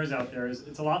entrepreneurs out there, is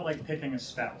it's a lot like picking a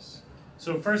spouse.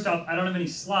 So first off, I don't have any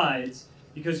slides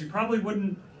because you probably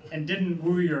wouldn't and didn't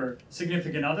woo your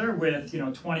significant other with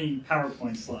 20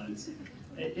 PowerPoint slides.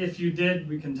 If you did,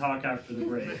 we can talk after the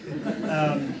break.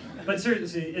 But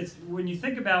seriously, it's when you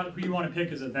think about who you want to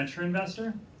pick as a venture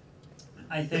investor,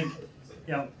 I think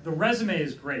the resume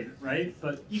is great, right?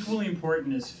 But equally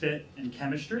important is fit and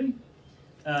chemistry.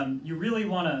 You really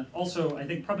want to also, I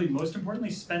think probably most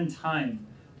importantly, spend time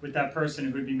with that person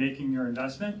who would be making your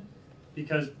investment,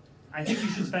 because I think you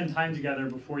should spend time together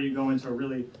before you go into a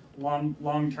really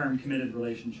long-term committed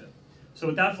relationship. So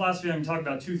with that philosophy, I'm going to talk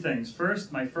about 2 things.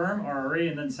 First, my firm, RRE,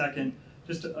 and then second,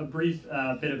 just a brief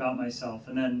bit about myself,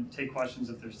 and then take questions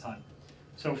if there's time.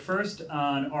 So first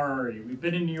on RRE. We've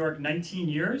been in New York 19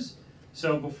 years,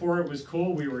 so before it was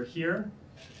cool, we were here.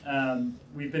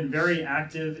 We've been very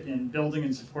active in building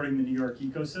and supporting the New York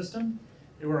ecosystem.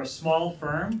 We're a small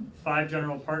firm, 5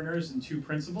 general partners and 2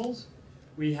 principals.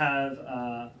 We have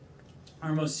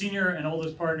our most senior and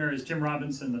oldest partner is Jim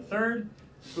Robinson III,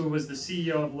 who was the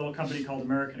CEO of a little company called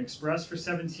American Express for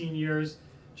 17 years.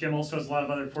 Jim also has a lot of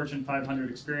other Fortune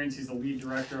 500 experience. He's the lead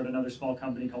director at another small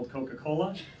company called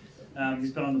Coca-Cola.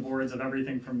 He's been on the boards of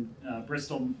everything from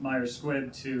Bristol Myers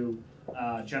Squibb to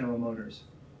General Motors.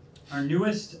 Our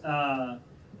newest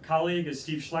colleague is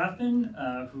Steve Schlafman,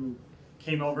 who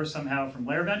came over somehow from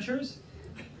Lerer Ventures.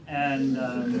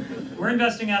 And we're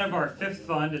investing out of our 5th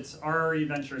fund. It's RRE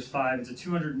Ventures 5. It's a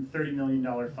 $230 million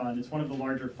fund. It's one of the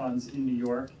larger funds in New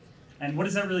York. And what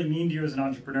does that really mean to you as an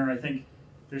entrepreneur? I think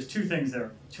there's 2 things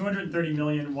there. 230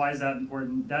 million, why is that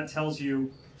important? That tells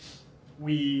you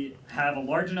we have a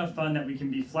large enough fund that we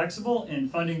can be flexible in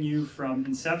funding you from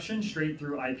inception straight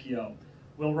through IPO.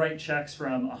 We'll write checks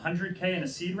from 100K in a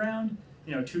seed round,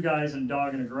 2 guys and a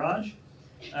dog in a garage,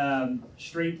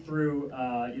 straight through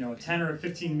a $10 or a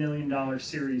 $15 million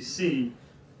Series C,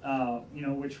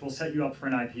 which will set you up for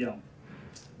an IPO.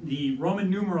 The Roman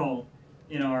numeral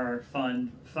in our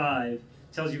fund 5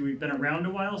 tells you we've been around a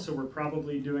while, so we're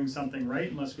probably doing something right,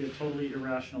 unless we have totally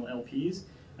irrational LPs.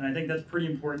 And I think that's pretty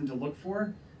important to look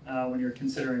for when you're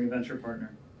considering a venture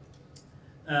partner.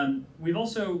 We're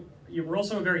also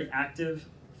a very active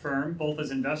firm, both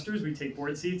as investors, we take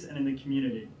board seats, and in the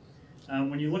community.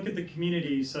 When you look at the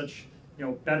community, such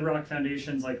bedrock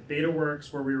foundations like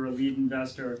BetaWorks, where we were a lead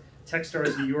investor,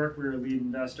 Techstars New York, we were a lead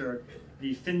investor,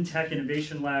 the FinTech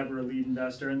Innovation Lab, we're a lead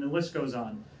investor, and the list goes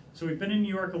on. So we've been in New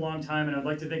York a long time, and I'd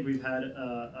like to think we've had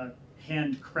a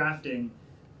hand crafting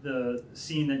the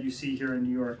scene that you see here in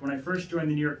New York. When I first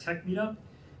joined the New York Tech Meetup,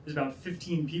 there's about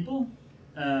 15 people.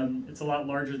 It's a lot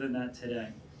larger than that today.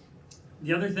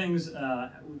 The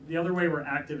other way we're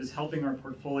active is helping our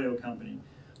portfolio company.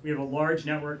 We have a large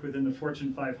network within the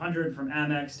Fortune 500, from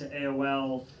Amex to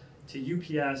AOL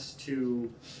to UPS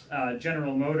to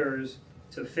General Motors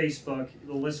to Facebook.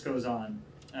 The list goes on.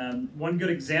 One good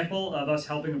example of us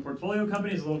helping a portfolio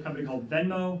company is a little company called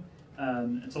Venmo.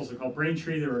 It's also called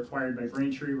Braintree. They were acquired by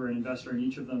Braintree. We're an investor in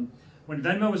each of them. When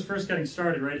Venmo was first getting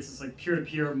started, right, it's this like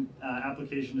peer-to-peer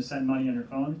application to send money on your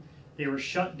phone. They were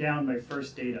shut down by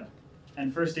First Data.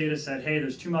 And First Data said, hey,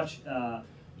 there's too much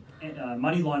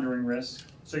money laundering risk,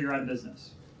 so you're out of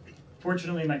business.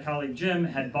 Fortunately, my colleague Jim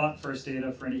had bought First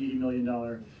Data for an $80 million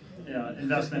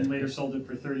investment, later sold it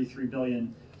for $33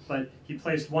 billion. But he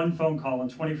placed one phone call, and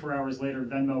 24 hours later,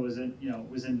 Venmo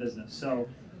was in business. So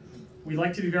we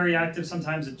like to be very active.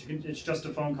 Sometimes it's just a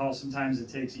phone call. Sometimes it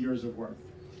takes years of work.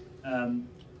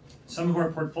 Some of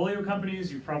our portfolio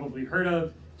companies you've probably heard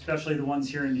of, especially the ones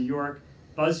here in New York: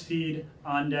 BuzzFeed,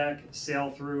 OnDeck,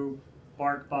 Sailthrough,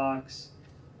 BarkBox.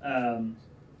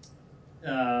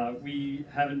 We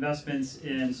have investments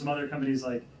in some other companies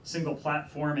like Single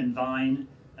Platform and Vine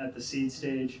at the seed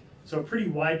stage. So a pretty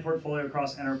wide portfolio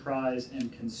across enterprise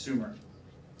and consumer.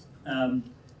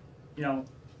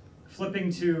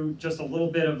 Flipping to just a little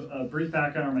bit of a brief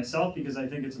background on myself, because I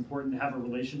think it's important to have a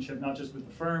relationship not just with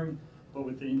the firm, but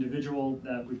with the individual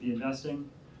that would be investing.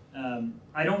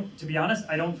 To be honest,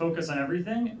 I don't focus on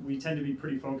everything. We tend to be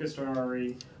pretty focused on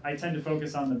RRE. I tend to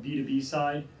focus on the B2B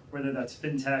side, whether that's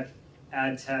fintech,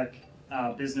 ad tech,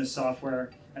 business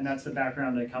software, and that's the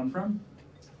background I come from.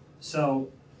 So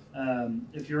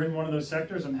if you're in one of those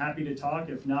sectors, I'm happy to talk.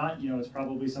 If not, it's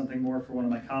probably something more for one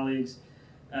of my colleagues.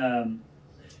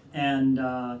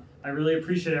 I really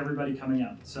appreciate everybody coming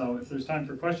out. So if there's time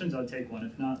for questions, I'll take one.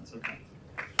 If not, it's okay.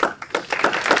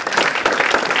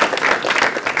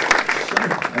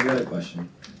 I've got a question.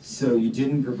 So you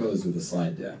didn't propose with a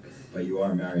slide deck, but you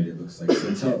are married, it looks like.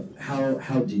 So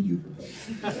how did you propose?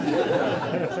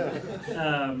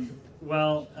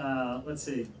 Let's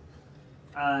see.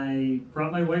 I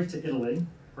brought my wife to Italy,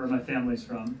 where my family's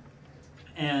from,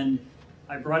 and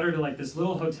I brought her to like this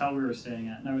little hotel we were staying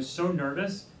at, and I was so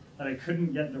nervous that I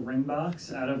couldn't get the ring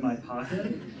box out of my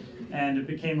pocket, and it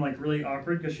became like really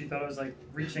awkward because she thought I was like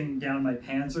reaching down my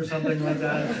pants or something like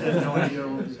that. I had no idea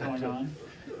what was going on.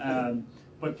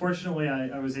 But fortunately,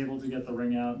 I was able to get the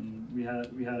ring out, and we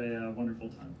had a wonderful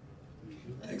time.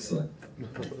 Excellent.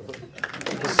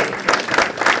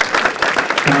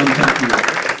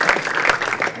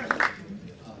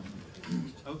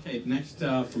 Okay, next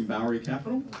from Bowery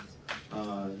Capital,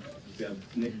 we have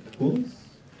Nic Poulos.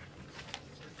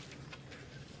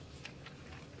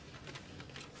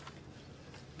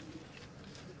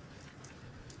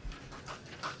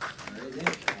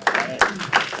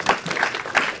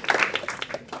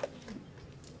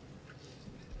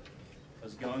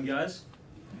 How's it going, guys?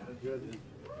 Good.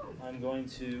 I'm going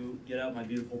to get out my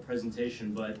beautiful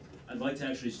presentation, but I'd like to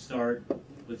actually start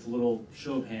with a little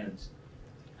show of hands.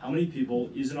 How many people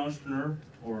is an entrepreneur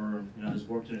or has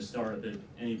worked in a startup at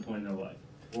any point in their life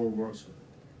or works with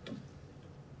it?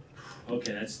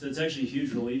 Okay, that's actually a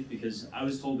huge relief, because I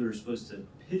was told we were supposed to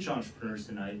pitch entrepreneurs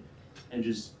tonight and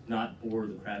just not bore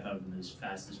the crap out of them as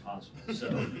fast as possible.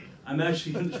 So I'm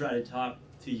actually going to try to talk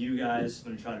to you guys.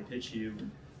 I'm going to try to pitch you.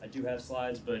 I do have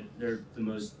slides, but they're the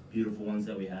most beautiful ones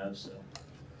that we have. So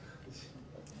if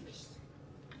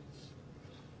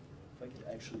I could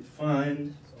actually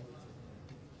find.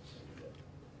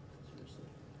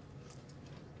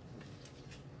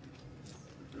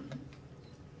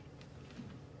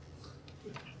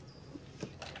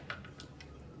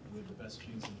 best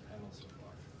jeans in the panel so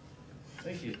far.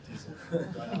 Thank you.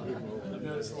 I've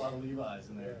noticed a lot of Levi's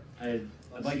in there. I'd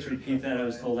like to repeat that. I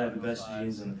was told I have the best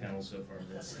jeans on the panel so far.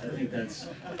 I think that's,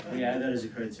 we add that as a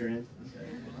criterion.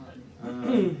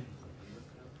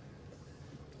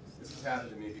 This has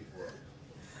happened to me before.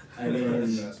 I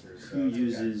mean, who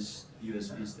uses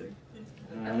USB stick?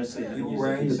 Honestly, You were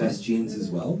wearing the best jeans as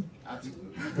well?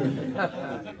 Absolutely.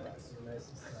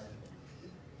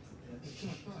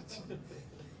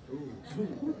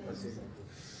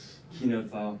 Keynote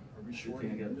file. Good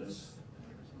thing I got those.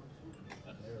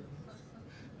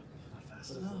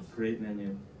 Fast enough. Great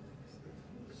menu.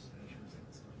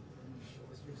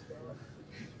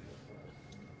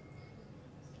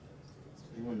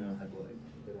 Anyone know how to like?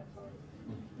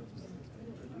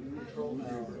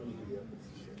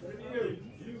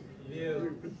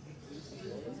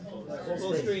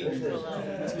 Full screen.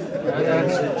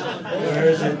 Where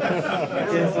is it? I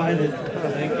can't find it.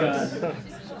 Thank God.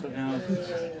 Now,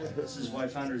 this is why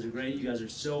founders are great. You guys are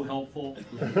so helpful.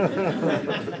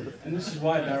 And this is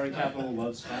why Bowery Capital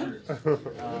loves founders.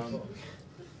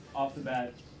 Off the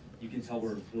bat, you can tell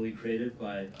we're really creative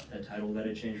by that title that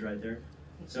I changed right there.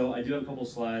 So I do have a couple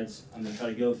slides. I'm going to try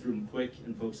to go through them quick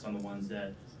and focus on the ones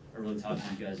that are really talking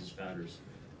to you guys as founders.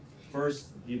 First,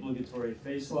 the obligatory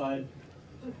face slide.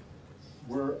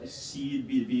 We're a seed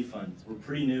B2B fund. We're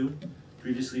pretty new.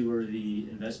 Previously, we were the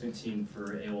investment team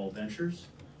for AOL Ventures.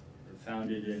 We were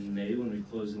founded in May when we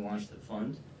closed and launched the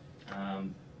fund.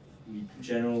 We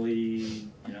generally,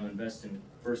 invest in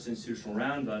first institutional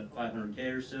round, about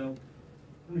 500K or so.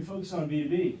 And we focus on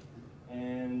B2B,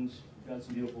 and we've got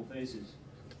some beautiful faces.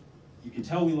 You can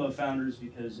tell we love founders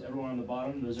because everyone on the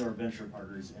bottom, those are our venture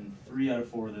partners, and 3 out of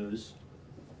 4 of those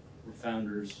were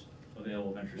founders of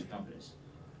AOL Ventures companies.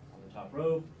 On the top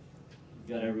row,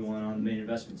 we've got everyone on the main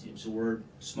investment team. So we're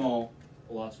small,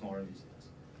 a lot smaller these days.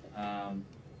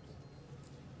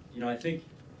 I think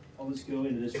I'll just go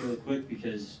into this really quick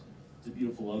because it's a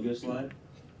beautiful logo slide.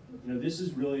 This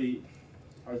is really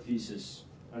our thesis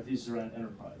around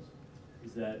enterprise,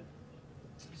 is that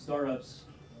startups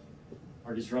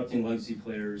are disrupting legacy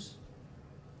players.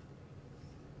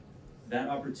 That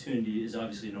opportunity is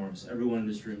obviously enormous. Everyone in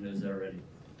this room knows that already.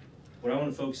 What I want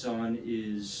to focus on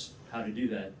is how to do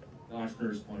that, the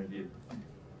entrepreneur's point of view.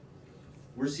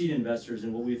 We're seed investors,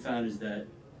 and what we've found is that,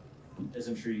 as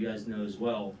I'm sure you guys know as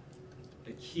well,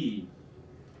 the key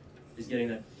is getting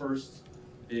that first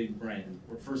big brand,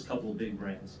 or first couple of big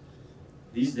brands.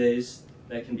 These days,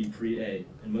 that can be pre-A.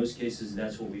 In most cases,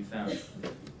 that's what we found.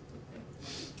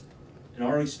 In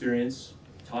our experience,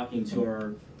 talking to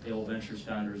our AOL Ventures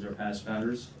founders, our past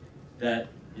founders, that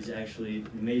is actually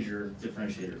a major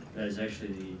differentiator. That is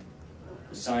actually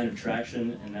the sign of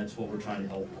traction, and that's what we're trying to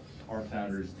help our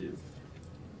founders do.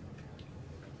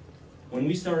 When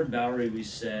we started Bowery, we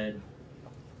said,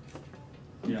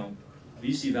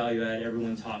 VC value add,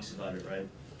 everyone talks about it, right?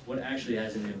 What actually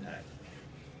has an impact?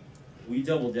 We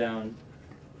doubled down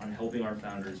on helping our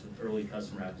founders with early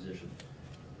customer acquisition.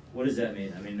 What does that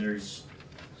mean? I mean, there's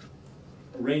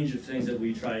a range of things that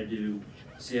we try to do.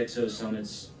 CXO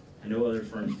summits, I know other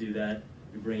firms do that.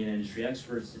 We bring in industry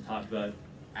experts to talk about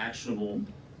actionable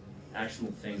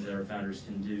things that our founders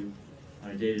can do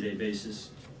on a day-to-day basis,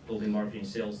 building marketing,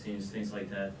 sales teams, things like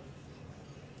that.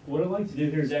 What I'd like to do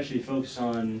here is actually focus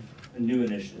on a new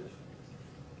initiative.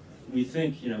 We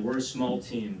think, we're a small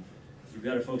team. We've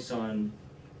got to focus on,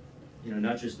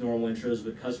 not just normal intros,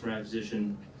 but customer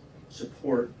acquisition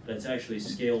support that's actually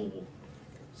scalable,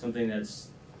 something that's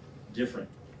different.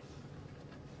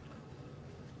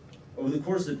 Over the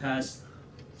course of the past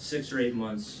 6 or 8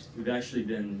 months, we've actually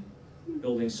been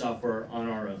building software on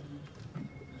our own.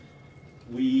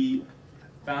 We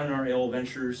found in our AOL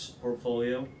Ventures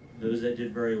portfolio those that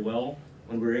did very well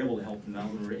when we were able to help them out,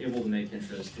 when we were able to make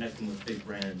intros, connect them with big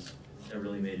brands that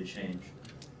really made a change.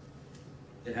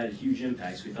 It had a huge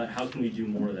impact, so we thought, how can we do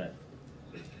more of that?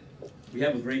 We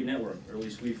have a great network, or at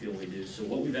least we feel we do. So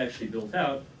what we've actually built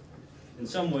out, in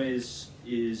some ways,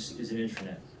 is an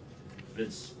intranet. But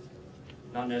it's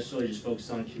not necessarily just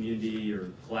focused on community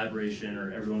or collaboration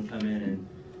or everyone come in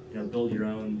and build your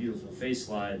own beautiful face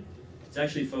slide. It's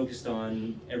actually focused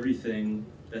on everything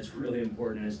that's really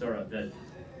important in a startup that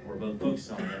we're both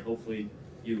focused on, that hopefully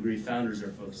you agree founders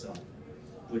are focused on,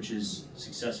 which is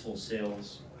successful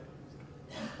sales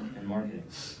and marketing.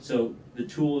 So the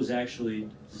tool is actually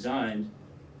designed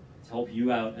to help you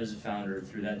out as a founder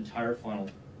through that entire funnel,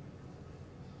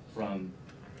 from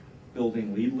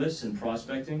building lead lists and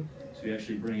prospecting, so we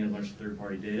actually bring in a bunch of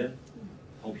third-party data,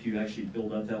 help you actually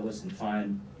build up that list and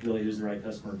find really who's the right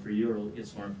customer for you, or get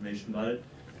some more information about it,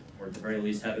 or at the very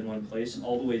least have it in one place,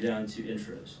 all the way down to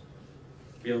intros.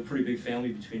 We have a pretty big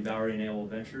family between Bowery and AOL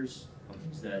Ventures,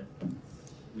 companies that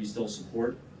we still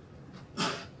support.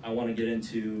 I want to get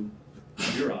into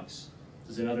Xerox.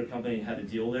 Does another company have a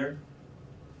deal there?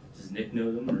 Does Nick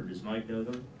know them, or does Mike know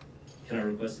them? Can I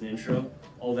request an intro?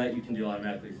 All that you can do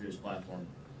automatically through this platform.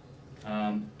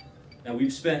 Now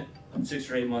we've spent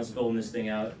 6 or 8 months building this thing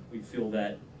out. We feel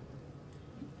that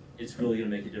it's really going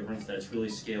to make a difference, that it's really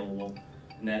scalable,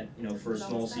 and that, you know, for a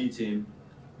small C team,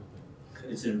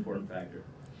 it's an important factor.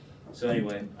 So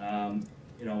anyway,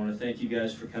 you know, I want to thank you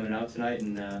guys for coming out tonight,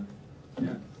 and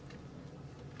yeah,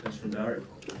 thanks from Bowery.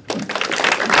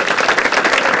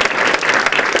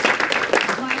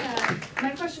 My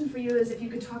question for you is if you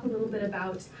could talk a little bit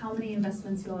about how many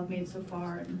investments you all have made so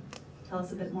far and tell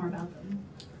us a bit more about them.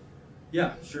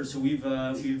 Yeah, sure. So we've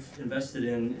invested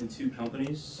in 2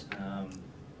 companies,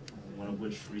 one of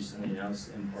which recently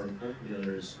announced mParticle. The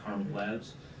other is WeWork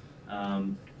Labs.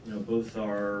 You know, both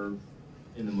are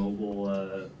in the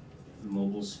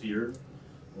mobile sphere.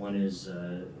 One is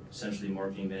essentially a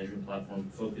marketing management platform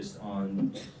focused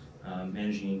on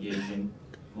managing and engaging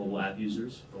mobile app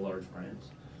users for large brands.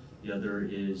 The other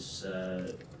is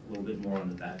a little bit more on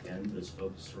the back end, but it's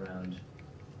focused around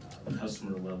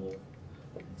customer level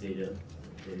data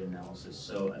analysis.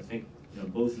 So I think, you know,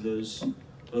 both of those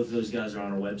guys are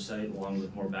on our website, along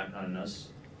with more background on us.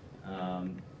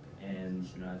 And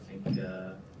you know, I think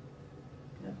yeah,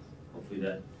 hopefully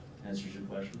that answers your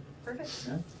question. Perfect.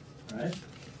 Yeah. All right.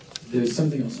 There's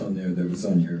something else on there that was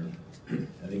on your,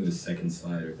 I think it was 2nd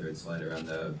slide or 3rd slide, around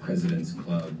the President's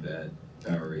Club at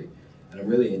Bowery. And I'm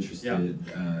really interested,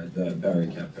 the Bowery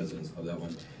Cap President's Club, that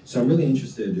one. So I'm really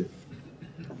interested,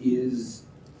 is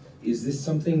this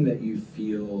something that you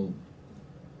feel,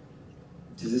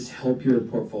 does this help your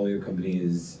portfolio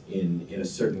companies in a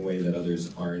certain way that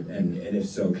others aren't? And if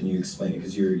so, can you explain it?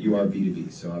 Because you are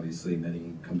B2B, so obviously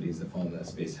many companies that fall in that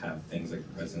space have things like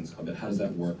the President's Club, but how does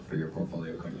that work for your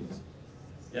portfolio companies?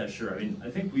 Yeah, sure. I mean, I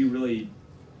think we really,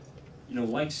 you know,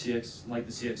 like the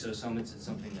CXO summits, it's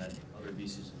something that other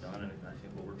VCs have done, and I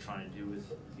think what we're trying to do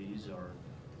with these are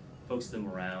focus them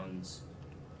around,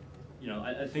 you know,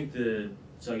 I think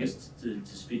so I guess to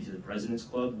speak to the President's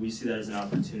Club, we see that as an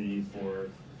opportunity for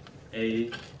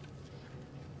create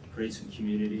some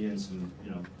community and some,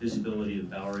 you know, visibility of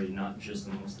Bowery, not just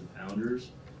amongst the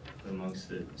founders, but amongst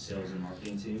the sales and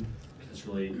marketing team. That's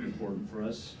really important for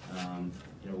us.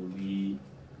 You know, we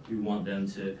want them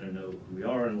to kind of know who we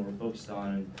are and what we're focused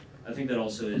on. And I think that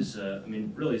also is, I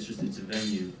mean, really it's a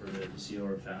venue for the CEO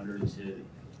or founder to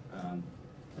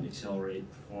accelerate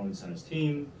performance on his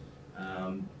team.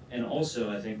 And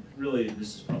also, I think really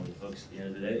this is probably the focus at the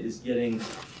end of the day, is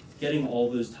getting all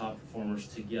those top performers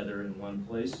together in one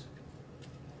place.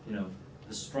 You know,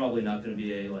 this is probably not going to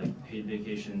be a paid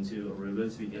vacation to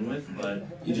Aruba to begin with, but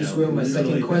you just ruined my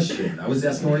second question. I was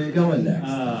asking where you're going next.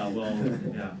 Well,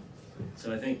 yeah.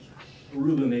 So I think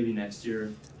Aruba maybe next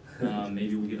year.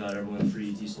 Maybe we'll give out everyone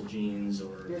free diesel jeans,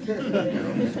 or you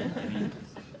know, maybe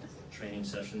training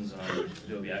sessions on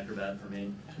Adobe Acrobat for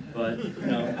me. But you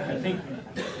know, I think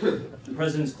the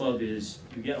President's Club is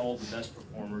you get all the best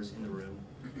performers in the room,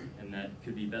 and that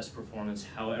could be best performance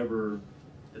however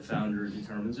the founder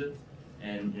determines it.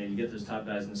 And you know, you get those top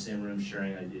guys in the same room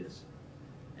sharing ideas.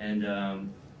 And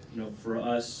you know, for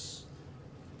us,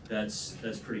 that's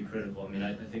pretty critical. I mean,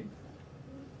 I think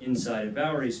inside of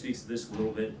Bowery speaks to this a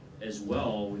little bit as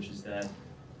well, which is that,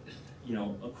 you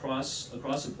know, across the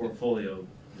portfolio,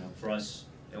 you know, for us,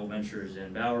 RRE Ventures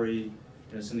and Bowery, you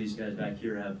know, some of these guys back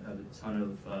here have a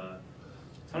ton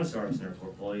of startups in their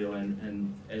portfolio,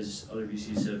 and as other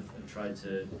VCs have tried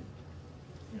to,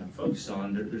 you know, focus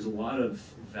on, there's a lot of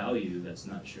value that's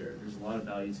not shared. There's a lot of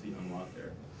value to be unlocked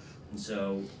there, and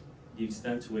so the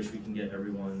extent to which we can get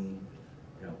everyone,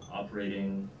 you know,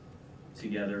 operating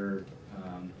together.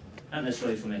 Not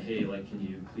necessarily from a, hey, like, can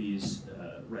you please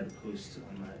write a post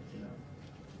on my, you know,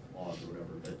 blog or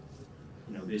whatever, but,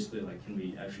 you know, basically, like, can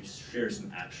we actually share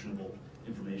some actionable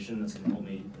information that's going to help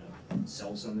me, you know,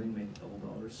 sell something, make a couple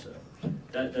dollars. So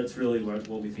that's really what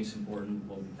we think is important,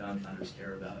 what we found founders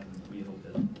care about, and we hope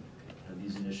that, you know,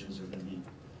 these initiatives are going to be,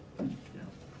 you know,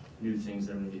 new things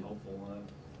that are going to be helpful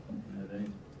in that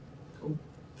vein. Cool.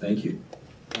 Thank you.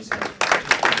 Thanks, guys.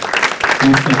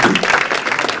 Thank you.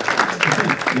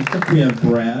 Next up we have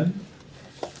Brad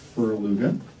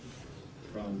Svrluga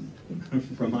from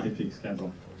iPeaks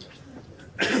Capital.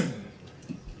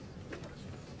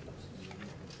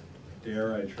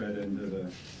 Dare I tread into the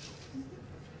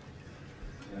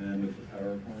end of the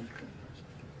PowerPoint?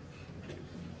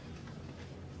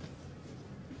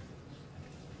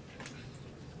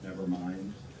 Never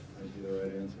mind. Might be the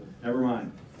right answer. Never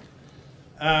mind.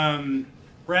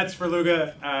 Brett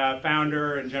Svrluga,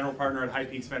 founder and general partner at High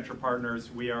Peaks Venture Partners.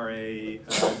 We are a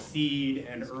seed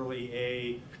and early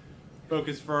A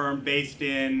focused firm based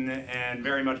in and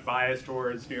very much biased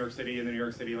towards New York City and the New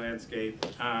York City landscape.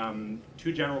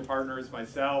 Two general partners,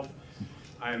 myself.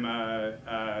 I'm a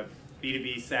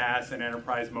B2B SaaS and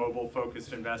enterprise mobile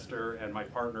focused investor, and my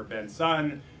partner Ben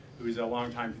Sun, who's a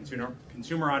longtime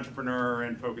consumer entrepreneur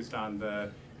and focused on the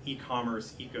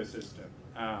e-commerce ecosystem.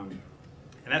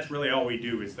 And that's really all we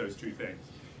do is those two things.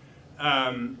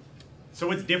 So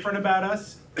what's different about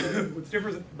us? What's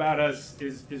different about us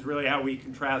is really how we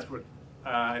contrast with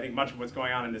I think much of what's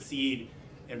going on in the seed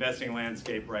investing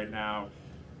landscape right now,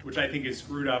 which I think is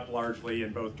screwed up largely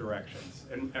in both directions.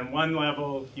 And one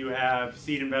level, you have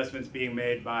seed investments being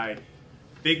made by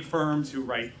big firms who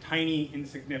write tiny,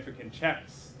 insignificant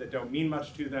checks that don't mean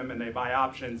much to them, and they buy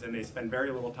options, and they spend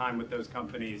very little time with those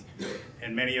companies,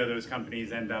 and many of those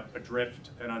companies end up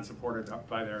adrift and unsupported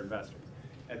by their investors.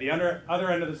 At the other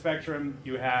end of the spectrum,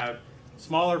 you have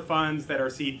smaller funds that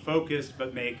are seed focused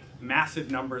but make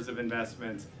massive numbers of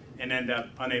investments and end up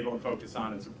unable to focus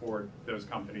on and support those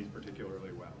companies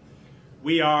particularly well.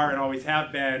 We are, and always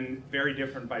have been, very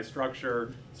different by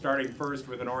structure, starting first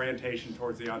with an orientation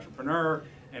towards the entrepreneur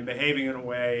and behaving in a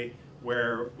way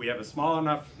where we have a small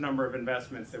enough number of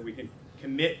investments that we can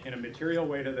commit in a material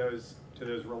way to those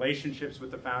relationships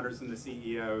with the founders and the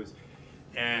CEOs.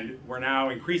 And we're now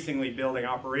increasingly building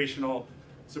operational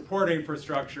support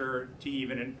infrastructure to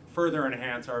even further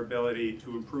enhance our ability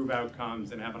to improve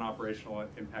outcomes and have an operational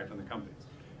impact on the companies.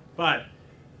 But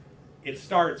it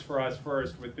starts for us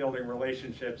first with building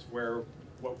relationships where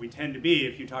what we tend to be,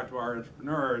 if you talk to our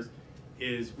entrepreneurs,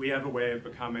 is we have a way of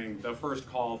becoming the first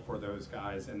call for those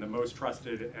guys and the most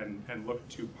trusted and looked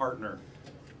to partner.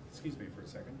 Excuse me for a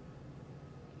second.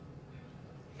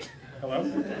 Hello?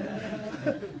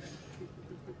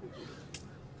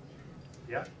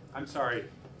 Yeah, I'm sorry.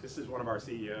 This is one of our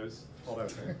CEOs. Hold on a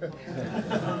second.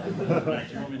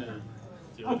 You want me to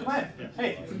Oh, Glenn. Yeah.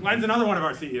 Hey, Glenn's another one of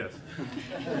our CEOs.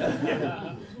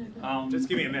 Yeah. Just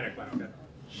give me a minute, Glenn. Okay.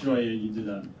 Sure, yeah, you do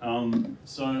that.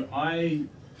 So I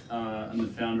am the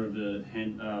founder of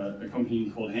a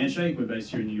company called Handshake. We're based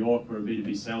here in New York. We're a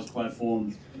B2B sales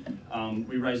platform.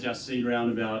 We raised our seed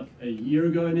round about a year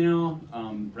ago now.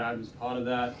 Brad was part of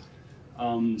that.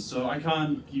 So I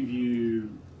can't give you,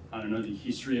 I don't know, the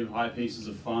history of High Peaks as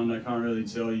a fund. I can't really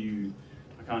tell you,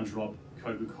 I can't drop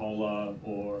Coca-Cola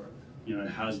or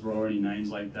Hasbro or any names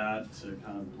like that to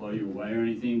kind of blow you away or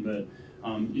anything. But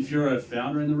if you're a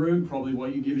founder in the room, probably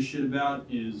what you give a shit about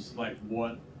is like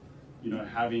what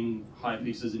having High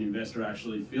Peaks as an investor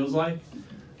actually feels like,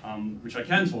 which I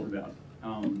can talk about.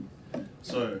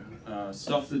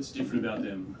 Stuff that's different about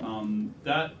them.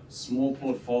 That small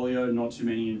portfolio, not too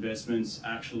many investments,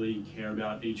 actually care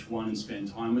about each one and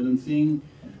spend time with them thing,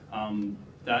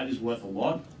 that is worth a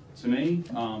lot to me.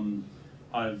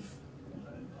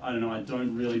 I don't know, I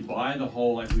don't really buy the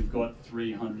whole, like, we've got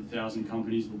 300,000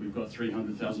 companies, but we've got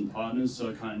 300,000 partners, so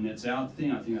it kind of nets out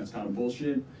thing. I think that's kind of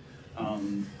bullshit.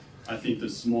 I think the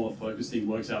smaller focus thing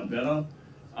works out better.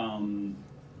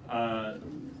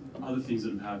 Other things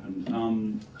that have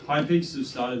happened. High Peaks have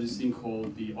started this thing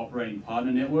called the Operating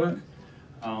Partner Network,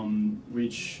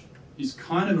 which is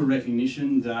kind of a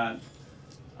recognition that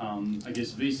I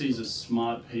guess VCs are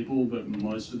smart people, but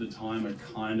most of the time are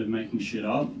kind of making shit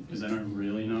up because they don't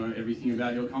really know everything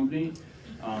about your company.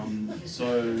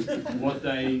 So what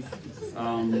they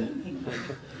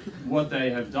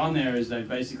have done there is they've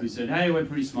basically said, hey, we're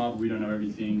pretty smart, but we don't know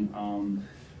everything.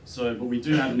 But we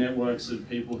do have networks of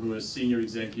people who are senior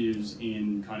executives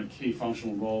in kind of key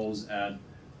functional roles at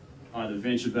either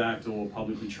venture-backed or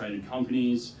publicly traded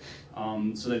companies.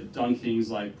 So they've done things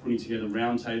like putting together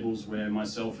roundtables where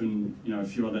myself and a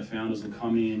few other founders will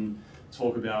come in,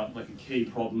 talk about like a key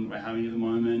problem that we're having at the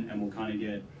moment, and we'll kind of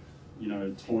get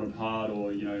torn apart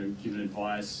or given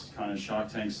advice, kind of Shark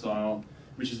Tank style,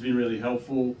 which has been really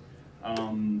helpful.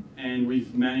 And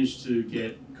we've managed to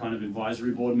get kind of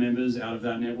advisory board members out of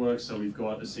that network. So we've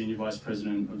got a senior vice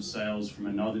president of sales from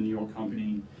another New York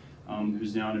company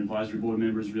who's now an advisory board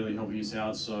member, is really helping us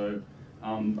out. So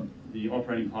the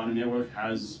Operating Partner Network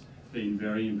has been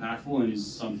very impactful and is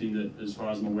something that, as far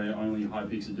as I'm aware, only High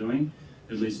Peaks are doing,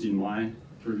 at least in my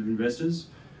group of investors.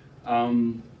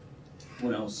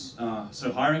 What else?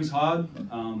 So hiring's hard.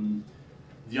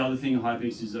 The other thing High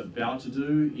Peaks is about to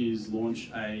do is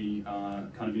launch a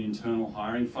kind of an internal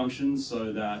hiring function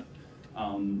so that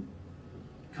kind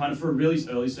of for a really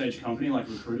early stage company, like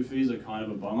recruiter fees are kind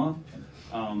of a bummer.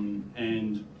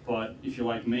 But if you're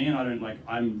like me and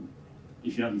I'm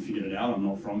if you haven't figured it out, I'm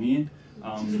not from here.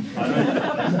 I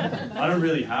don't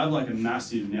really have like a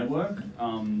massive network,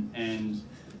 and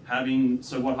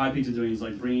so what HighPeaks are doing is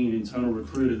like bringing an internal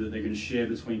recruiter that they're going to share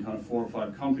between kind of 4 or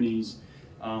 5 companies,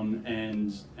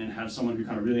 and have someone who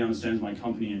kind of really understands my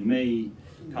company and me,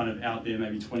 kind of out there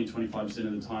maybe 20-25%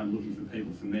 of the time looking for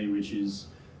people for me, which is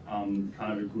kind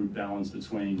of a good balance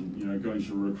between, you know, going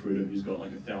to a recruiter who's got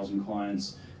like 1,000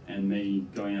 clients and me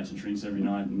going out to drinks every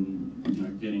night and, you know,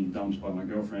 getting dumped by my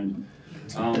girlfriend.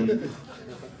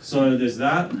 So there's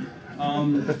that.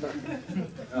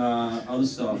 Other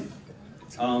stuff.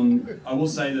 I will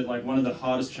say that like one of the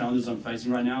hardest challenges I'm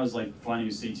facing right now is like finding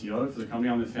a CTO for the company.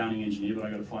 I'm a founding engineer, but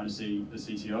I got to find a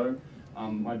CTO.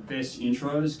 My best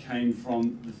intros came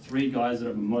from the 3 guys that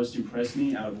have most impressed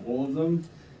me out of all of them.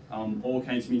 All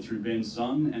came to me through Ben's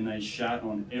son, and they shat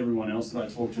on everyone else that I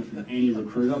talked to from any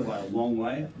recruiter by a long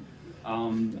way.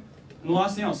 And the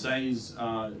last thing I'll say is,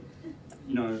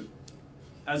 you know,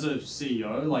 as a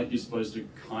CEO, like you're supposed to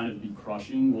kind of be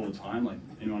crushing all the time. Like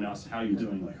anyone else, how are you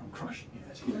doing? Like I'm crushing.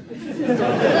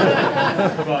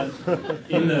 But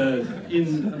in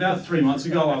about 3 months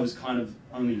ago, I was kind of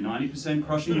only 90%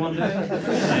 crushing one day,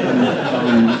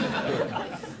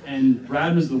 and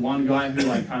Brad was the one guy who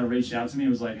like kind of reached out to me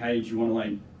and was like, "Hey, do you want to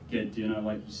like get dinner?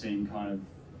 Like you seem kind of,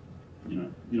 you know,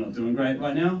 you're not doing great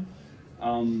right now."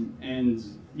 And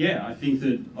yeah, I think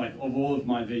that like of all of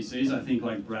my VCs, I think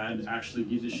like Brad actually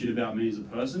gives a shit about me as a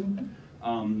person,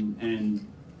 and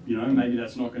you know maybe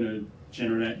that's not going to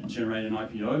generate an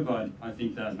IPO, but I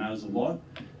think that matters a lot.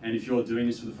 And if you're doing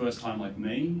this for the first time like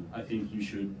me, I think you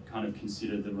should kind of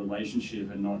consider the relationship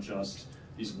and not just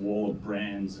this wall of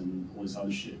brands and all this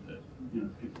other shit that, you know,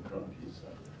 people got up here. So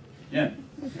yeah.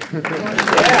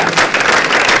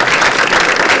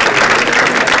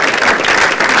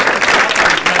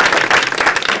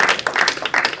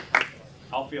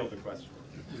 I'll field the question.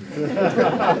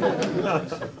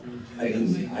 I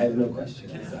have no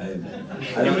questions.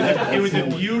 It was a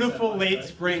beautiful late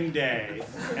spring day,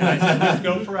 and I said, let's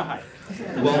go for a hike.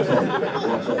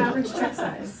 Average check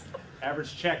size.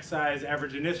 Average check size,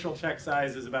 average initial check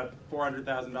size is about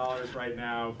 $400,000 right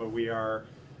now, but we're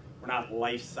not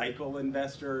life cycle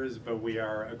investors, but we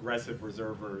are aggressive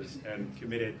reservers and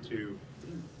committed to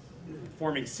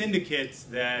forming syndicates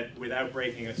that, without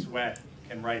breaking a sweat,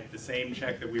 can write the same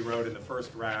check that we wrote in the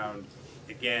first round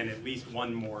again at least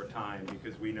one more time,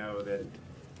 because we know that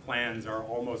plans are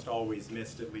almost always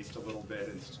missed at least a little bit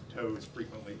and toes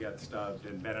frequently get stubbed,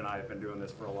 and Ben and I have been doing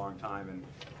this for a long time,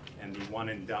 and the one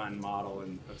and done model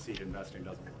of seed investing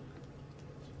doesn't work.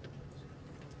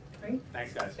 Great.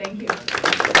 Thanks, guys. Thank you.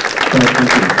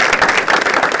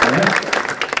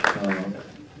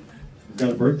 We've got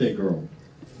a birthday girl.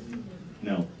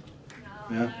 No.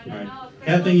 No? All right.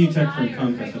 Kathleen Utecht from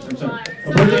Comcast. I'm sorry.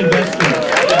 A birthday investor.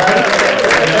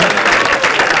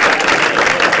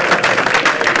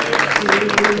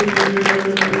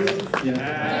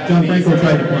 Yeah. John Frankel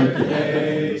tried to point it.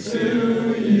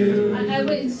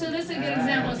 So this is a good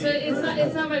example. So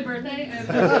it's not my birthday.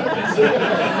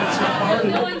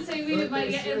 No one's saying me, but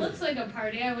yeah, it looks like a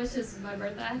party. I wish this was my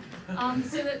birthday.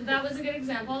 So that was a good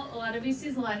example. A lot of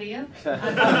VCs lie to you.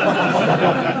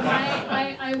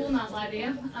 I will not lie to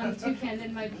you. I'm too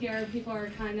candid. My PR people are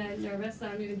kind of nervous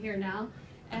that I'm even here now.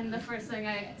 And the first thing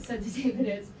I said to David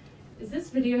is this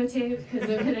videotaped? Because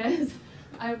if it is,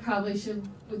 I probably should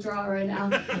withdraw right now.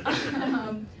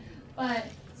 But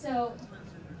so,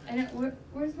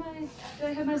 where's my? Do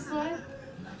I have my slide?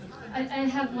 I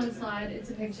have one slide. It's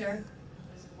a picture.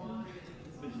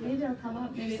 Maybe it'll come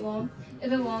up. Maybe it won't.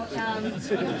 If it won't, Can't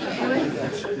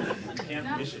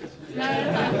miss it. No,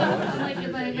 like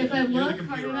if I look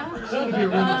hard enough, I'll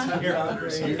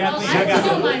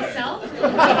tell myself. These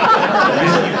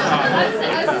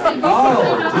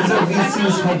are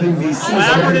VCs helping VCs.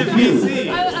 Collaborative VC.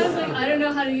 I was like, I don't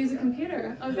know how to use a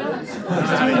computer. Oh gosh.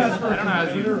 I don't know how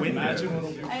to use Imagine what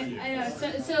it'll do for you. I know.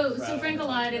 So Frankel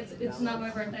lied. It's not my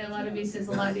birthday. A lot of VCs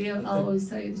will lie to you. I'll always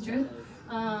tell you the truth.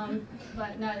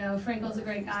 But no, Frankel's a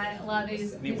great guy. A lot of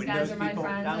these guys are my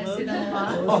friends. I see them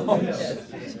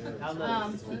a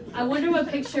lot. I wonder what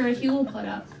picture he will put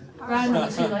up. Brad will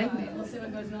actually like me. We'll see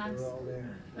what goes next.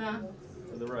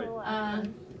 To the right.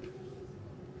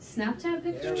 Snapchat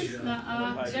pictures?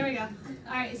 There we go.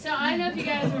 All right, so I don't know if you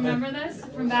guys remember this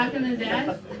from back in the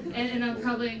day, and I'm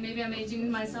probably, maybe I'm aging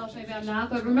myself, maybe I'm not,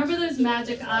 but remember those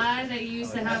magic eye that you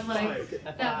used to have, like,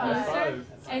 that poster?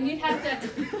 And you'd have to,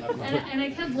 and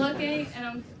I kept looking,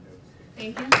 and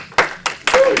thank you.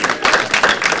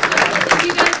 If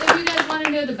you guys want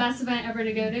to know the best event ever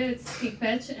to go to, it's Peak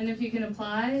Pitch, and if you can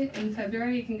apply in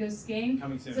February, you can go skiing.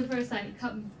 Coming soon. It's the first time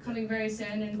coming very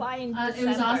soon, and Flying it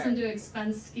was awesome to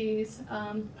expense skis.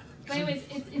 But anyways,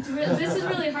 this is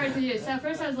really hard to do. So at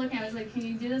first I was looking, I was like, can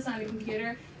you do this on a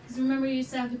computer? Because remember, you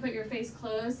used to have to put your face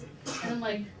closed and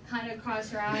like kind of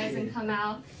cross your eyes and come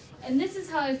out. And this is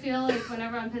how I feel like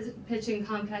whenever I'm pitching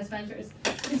Comcast Ventures.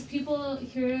 Because people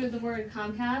hear the word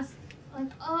Comcast,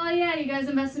 like, oh yeah, you guys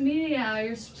invest in media,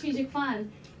 you're a strategic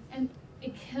fund. And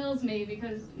it kills me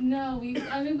because no, we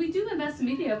do invest in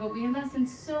media, but we invest in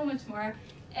so much more.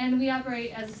 And we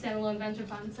operate as a standalone venture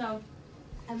fund. So,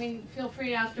 I mean, feel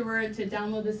free afterward to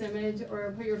download this image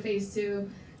or put your face to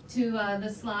the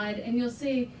slide, and you'll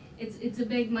see it's a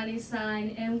big money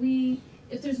sign. And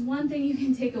if there's one thing you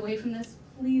can take away from this,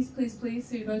 please, please, please,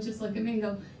 so you don't just look at me and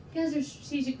go, you guys are a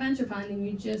strategic venture fund and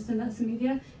you just invest in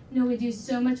media. No, we do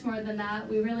so much more than that.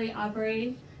 We really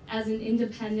operate as an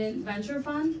independent venture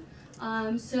fund.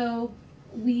 So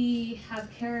we have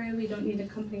carry, we don't need a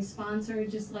company sponsor,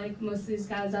 just like most of these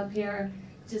guys up here.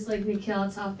 Just like Nikhil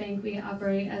at SoftBank, we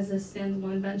operate as a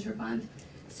standalone venture fund.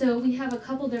 So we have a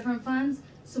couple different funds.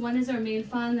 So one is our main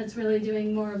fund that's really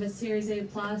doing more of a Series A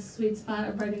plus sweet spot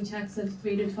of writing checks of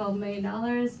 $3 to $12 million.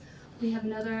 We have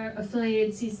another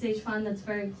affiliated seed stage fund that's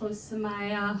very close to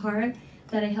my heart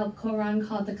that I help co-run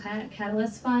called the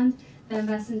Catalyst Fund that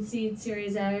invests in seed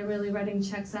Series A, really writing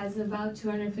check sizes of about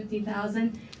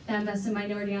 $250,000 that invests in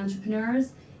minority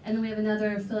entrepreneurs. And then we have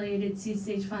another affiliated seed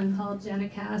stage fund called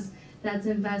Genicast that's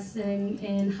investing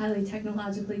in highly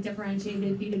technologically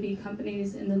differentiated B2B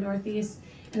companies in the Northeast,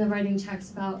 and they're writing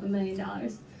checks about $1 million.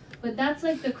 But that's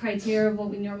like the criteria of what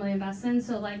we normally invest in.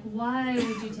 So like, why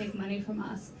would you take money from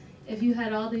us? If you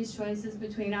had all these choices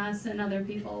between us and other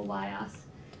people, why us?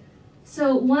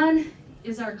 So one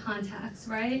is our contacts,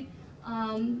 right?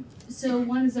 So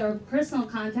one is our personal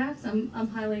contacts. I'm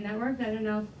highly networked. I don't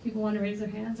know if people want to raise their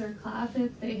hands or clap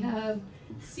if they have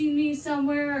seen me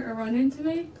somewhere or run into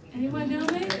me. Anyone know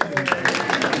me?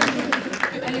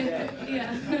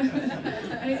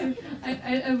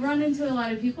 I've run into a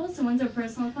lot of people. So one's our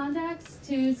personal contacts,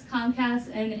 two is Comcast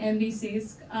and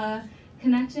NBC's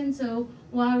connection. So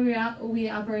while we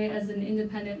operate as an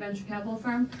independent venture capital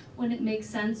firm, when it makes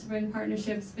sense to bring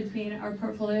partnerships between our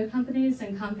portfolio companies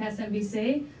and Comcast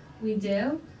NBC, we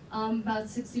do. About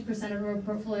 60% of our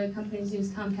portfolio companies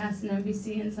use Comcast and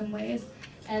NBC in some ways.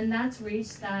 And that's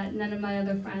reach that none of my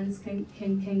other friends can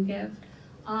give.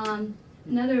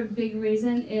 Another big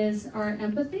reason is our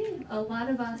empathy. A lot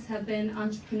of us have been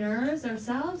entrepreneurs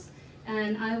ourselves,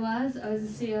 and I was the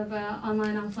CEO of an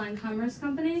online offline commerce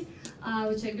company,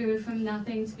 which I grew from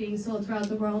nothing to being sold throughout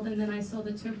the world, and then I sold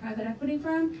it to a private equity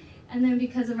firm. And then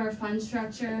because of our fund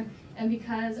structure and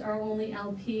because our only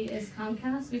LP is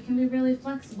Comcast, we can be really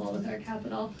flexible with our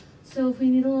capital. So if we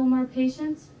need a little more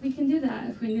patience, we can do that.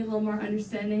 If we need a little more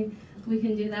understanding, we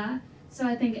can do that. So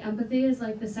I think empathy is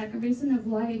like the second reason of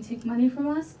why you take money from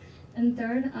us. And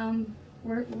third,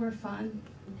 we're fun.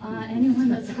 Anyone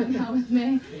that's hung out with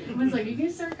me, everyone's like, you can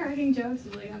start cracking jokes.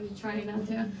 I'm like, I'm trying not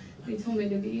to. They told me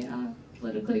to be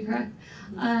politically correct.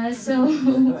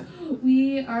 So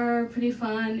we are pretty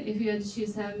fun. If you had to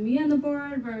choose to have me on the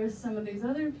board versus some of these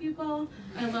other people,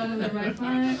 I love when they're my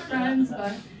friends,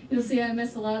 but you'll see I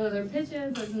missed a lot of their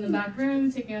pitches. I was in the back room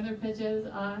taking other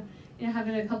pitches,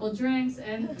 having a couple drinks,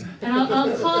 and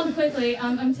I'll call them quickly.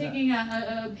 I'm taking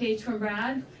a page from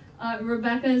Brad.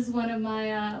 Rebecca's one of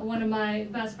my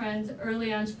best friends,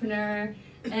 early entrepreneur,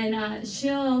 and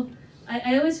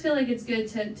I always feel like it's good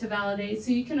to validate.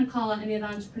 So you can call any of the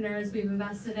entrepreneurs we've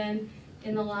invested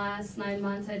in the last 9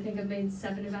 months. I think I've made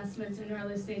 7 investments in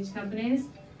early stage companies.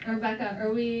 Rebecca,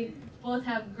 we both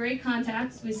have great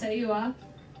contacts. We set you up.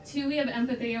 2, we have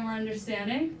empathy and we're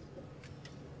understanding.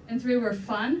 And 3, we're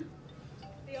fun.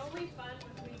 The only fun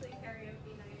was weekly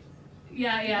karaoke nights.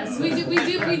 Yeah. So we do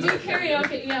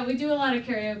karaoke. Yeah, we do a lot of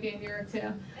karaoke in New York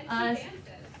too. And she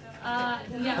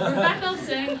dances. Yeah, Rebecca will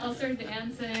sing. I'll start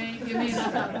dancing. Give me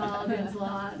enough alcohol. I'll dance a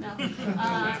lot. No.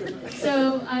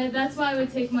 So that's why I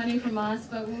would take money from us,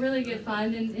 but we're really good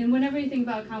fun. And whenever you think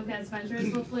about Comcast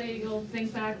Ventures, hopefully you'll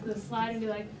think back to the slide and be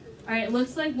like, all right, it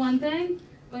looks like one thing,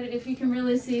 but if you can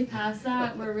really see past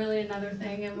that, we're really another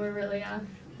thing, and we're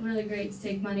really great to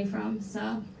take money from.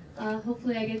 So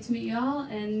hopefully I get to meet you all,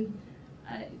 and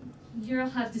you'll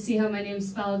have to see how my name's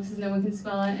spelled because no one can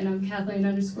spell it, and I'm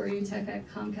Kathleen_Utecht at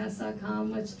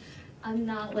Comcast.com, which I'm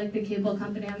not like the cable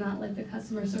company, I'm not like the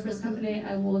customer service company.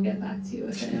 I will get back to you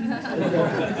with it.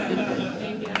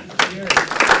 Thank you.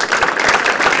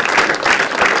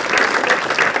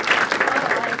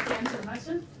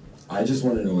 I I just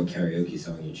want to know what karaoke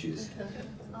song you choose.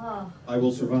 Oh. I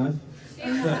Will Survive.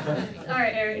 All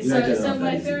right, Eric. So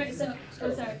my favorite. So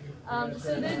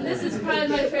this is probably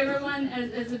my favorite one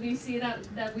as a VC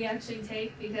that we actually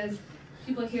take because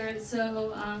people hear it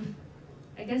so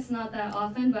I guess not that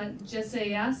often, but Just Say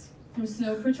Yes from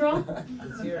Snow Patrol. Can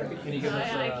you give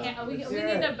us I can't. We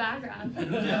need a background.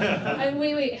 And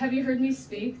wait. Have you heard me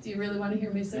speak? Do you really want to hear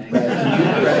me sing?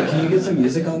 Brad, can you get some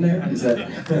music on there? Is that?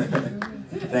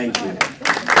 Thank you.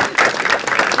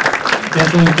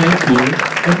 Definitely, thank you.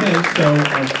 Okay, so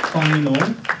our final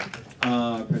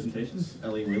presentations,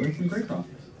 Ellie Wheeler from Greycroft.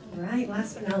 All right,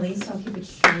 last but not least, I'll keep it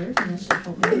short, and that should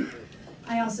help me.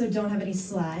 I also don't have any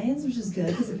slides, which is good,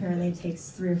 because apparently it takes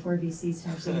 3 or 4 VCs to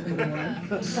actually get them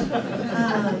to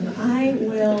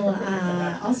work.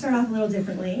 I'll start off a little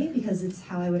differently, because it's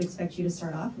how I would expect you to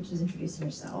start off, which is introducing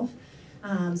yourself.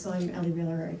 So I'm Ellie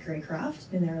Wheeler at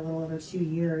Greycroft, been there a little over 2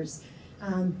 years.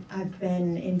 I've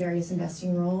been in various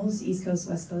investing roles, East Coast,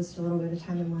 West Coast, a little bit of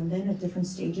time in London at different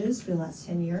stages for the last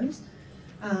 10 years.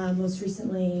 Most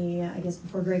recently, I guess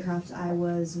before Greycroft, I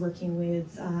was working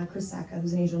with Chris Sacca,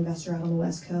 who's an angel investor out on the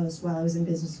West Coast while I was in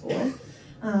business school.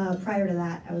 Prior to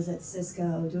that, I was at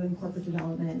Cisco doing corporate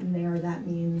development, and there that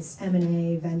means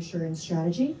M&A, venture, and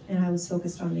strategy. And I was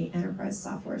focused on the enterprise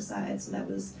software side, so that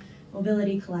was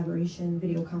mobility, collaboration,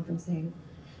 video conferencing.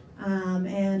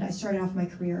 And I started off my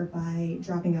career by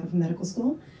dropping out of medical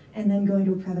school and then going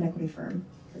to a private equity firm,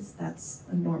 because that's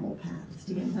a normal path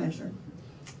to get into venture.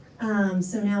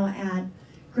 So now at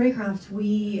Greycroft,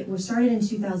 we were started in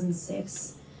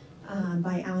 2006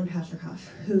 by Alan Patrickhoff,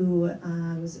 who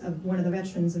was one of the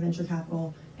veterans of venture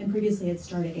capital, and previously had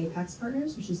started Apex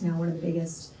Partners, which is now one of the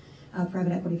biggest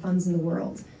private equity funds in the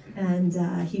world. And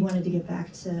he wanted to get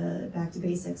back to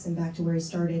basics and back to where he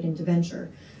started into venture.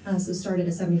 So started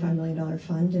a $75 million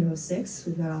fund in 2006.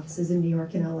 We've got offices in New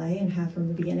York and LA and have from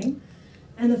the beginning.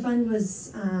 And the fund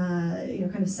was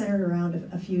kind of centered around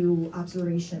a few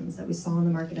observations that we saw in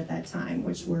the market at that time,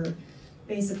 which were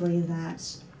basically that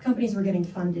companies were getting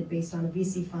funded based on a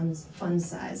VC fund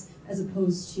size, as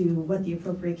opposed to what the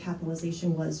appropriate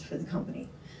capitalization was for the company.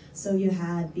 So you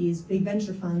had these big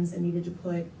venture funds that needed to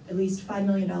put at least $5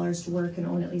 million to work and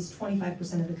own at least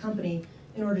 25% of the company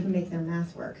in order to make their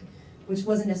math work, which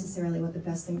wasn't necessarily what the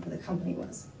best thing for the company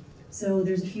was. So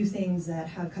there's a few things that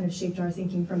have kind of shaped our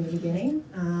thinking from the beginning.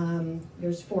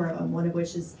 There's 4 of them, one of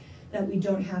which is that we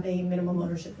don't have a minimum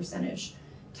ownership percentage.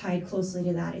 Tied closely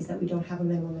to that is that we don't have a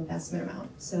minimum investment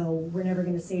amount. So we're never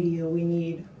going to say to you, we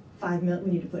need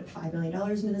to put $5 million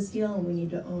into this deal and we need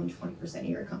to own 20% of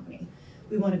your company.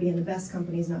 We want to be in the best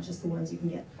companies, not just the ones you can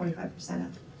get 25%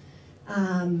 of.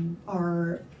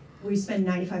 We spend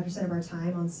 95% of our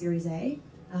time on Series A.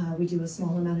 We do a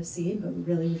small amount of seed, but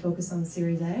really we focus on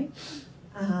Series A.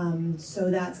 So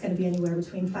that's going to be anywhere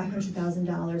between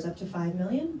 $500,000 up to $5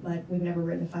 million, but we've never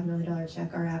written a $5 million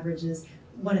check. Our average is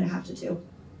 1.5 to 2.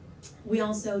 We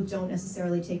also don't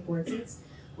necessarily take board seats.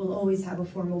 We'll always have a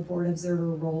formal board observer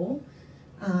role,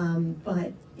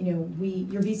 but your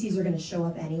VCs are going to show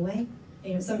up anyway.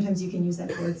 Sometimes you can use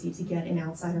that board seat to get an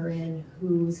outsider in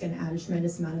who's going to add a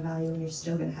tremendous amount of value, and you're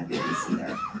still going to have your VC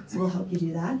there. So we'll help you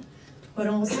do that. But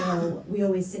also, we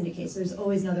always syndicate, so there's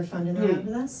always another fund in the round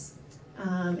with us.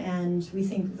 And we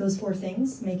think those 4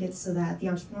 things make it so that the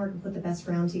entrepreneur can put the best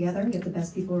round together and get the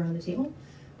best people around the table.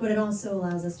 But it also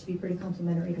allows us to be pretty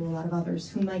complementary to a lot of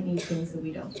others who might need things that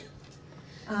we don't.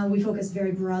 We focus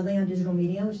very broadly on digital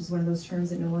media, which is one of those terms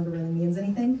that no longer really means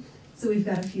anything. So we've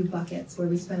got a few buckets where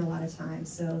we spend a lot of time.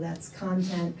 So that's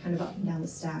content kind of up and down the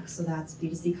stack. So that's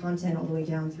B2C content all the way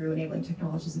down through enabling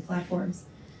technologies and platforms.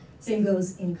 Same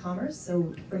goes in commerce.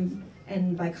 So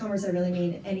and by commerce I really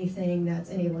mean anything that's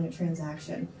enabling a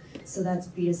transaction. So that's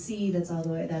B2C, that's all the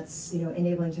way, that's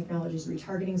enabling technologies,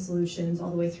 retargeting solutions, all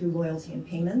the way through loyalty and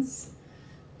payments.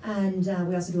 And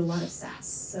we also do a lot of SaaS.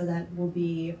 So that will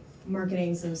be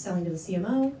marketing, so selling to the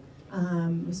CMO.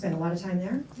 We spend a lot of time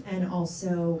there, and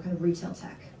also kind of retail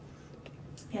tech.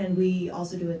 And we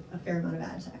also do a fair amount of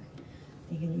ad tech, I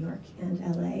think in New York and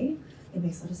LA. It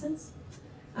makes a lot of sense.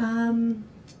 I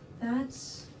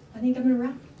think I'm going to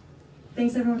wrap.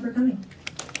 Thanks everyone for coming.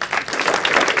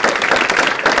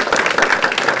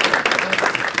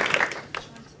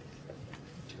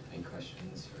 Any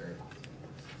questions for?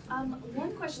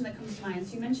 One question that comes to mind,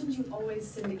 so you mentioned you always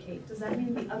syndicate. Does that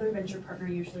mean the other venture partner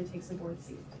usually takes a board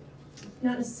seat?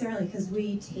 Not necessarily, because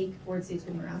we take board seats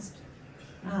when we're asked.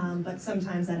 But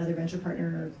sometimes that other venture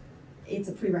partner, it's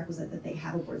a prerequisite that they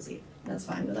have a board seat. That's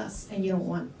fine with us. And you don't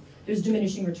want, there's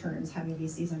diminishing returns having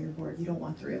VCs on your board. You don't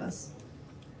want 3 of us.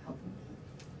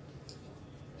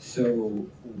 So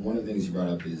one of the things you brought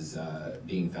up is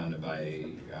being founded by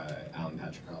Alan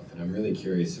Patricoff, and I'm really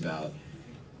curious about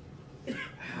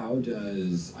how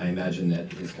does, I imagine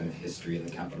that his kind of history in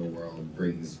the capital world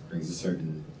brings a sort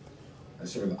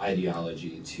of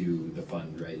ideology to the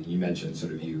fund, right? You mentioned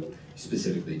sort of you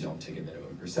specifically don't take a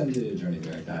minimum percentage or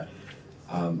anything like that.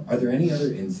 Are there any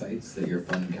other insights that your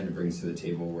fund kind of brings to the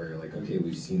table where you're like, okay,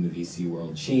 we've seen the VC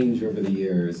world change over the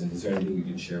years, and is there anything you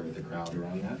can share with the crowd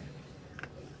around that?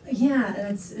 Yeah,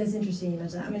 that's interesting you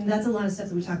mentioned that. I mean, that's a lot of stuff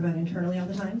that we talk about internally all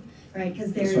the time, right?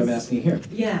 Because there's. That's what I'm asking here.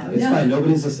 Yeah, it's fine.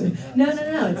 Nobody's listening. No,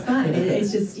 it's fine.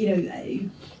 It's just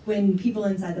when people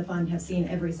inside the fund have seen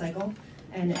every cycle,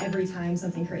 and every time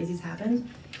something crazy's happened,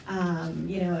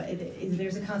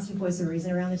 there's a constant voice of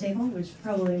reason around the table, which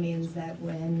probably means that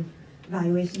when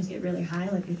valuations get really high,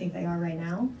 like we think they are right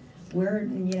now,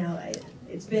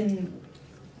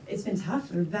 it's been tough.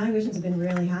 Our valuations have been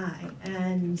really high,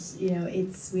 and we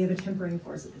have a tempering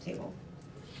force at the table,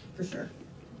 for sure.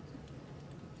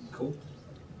 Cool.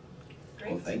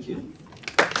 Great. Well, thank you.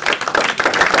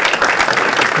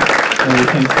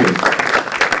 Thank you.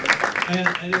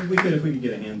 And if we could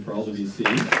get a hand for all the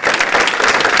VCs.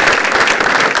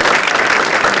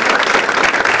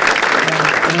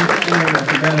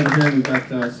 We've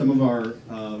got some of our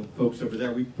folks over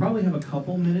there. We probably have a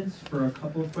couple minutes for a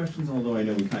couple of questions, although I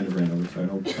know we kind of ran over, so I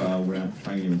hope we're not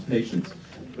trying anyone's patience.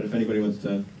 But if anybody wants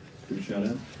to give a shout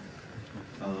out.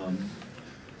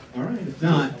 All right, if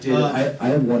not. I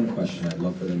have one question I'd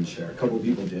love for them to share. A couple of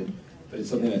people did, but it's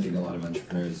something I think a lot of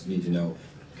entrepreneurs need to know.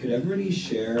 Could everybody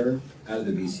share, out of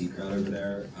the VC crowd over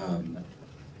there,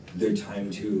 their time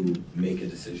to make a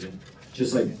decision?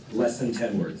 Just like less than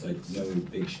 10 words, like no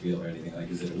big spiel or anything.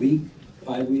 Like, is it a week,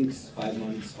 5 weeks, 5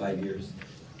 months, 5 years?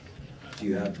 Do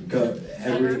you have,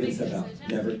 everybody can step out,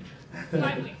 never?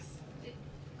 5 weeks.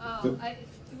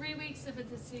 3 weeks if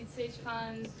it's a seed stage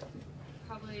fund,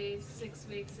 probably 6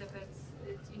 weeks if it's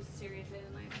Series A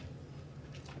and later.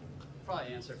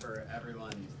 Probably answer for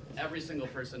everyone. Every single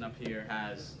person up here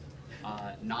has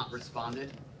not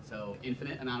responded, so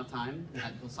infinite amount of time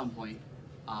at some point.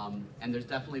 And there's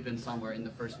definitely been somewhere in the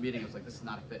first meeting, it was like, this is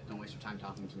not a fit, don't waste your time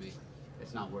talking to me.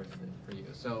 It's not worth it for you.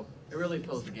 So it really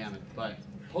fills the gamut, but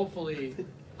hopefully,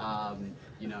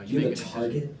 you make a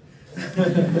target.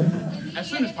 As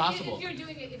soon as possible. If you're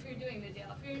doing the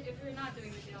deal. If you're not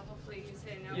doing the deal, hopefully you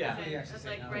say no. Yeah. That's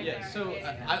like right there. So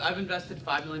I've invested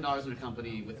 $5 million in a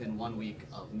company within 1 week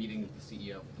of meeting the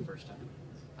CEO for the first time.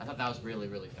 I thought that was really,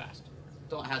 really fast.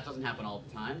 Doesn't happen all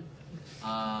the time.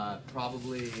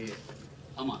 Probably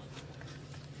a month.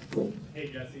 Cool.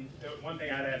 Hey Jesse, one thing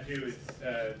I'd add too is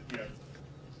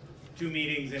 2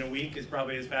 meetings in a week is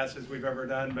probably as fast as we've ever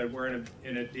done, but we're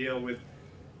in a deal with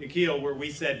Nikhil where we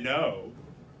said no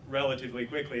relatively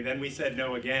quickly, then we said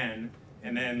no again,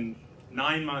 and then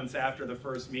 9 months after the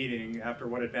first meeting, after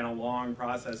what had been a long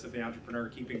process of the entrepreneur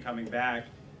keeping coming back,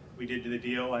 we did the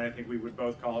deal, and I think we would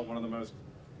both call it one of the most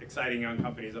exciting young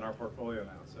companies in our portfolio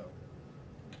now, so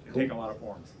it can take a lot of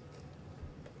forms.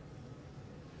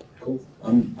 Cool.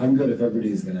 I'm good if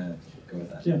everybody's gonna go with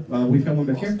that. Yeah, we've got one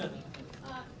back here.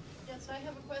 Yes, I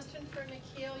have a question for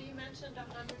Nikhil. You mentioned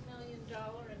 $100 million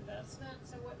investment.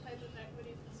 So what type of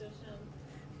equity position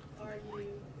are you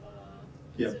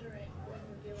considering when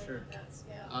we're dealing with that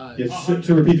scale? Yes,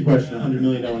 to repeat the question, $100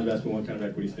 million investment, what kind of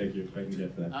equity stake are you expecting to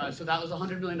get for that? So that was a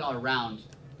 $100 million round.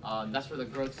 That's for the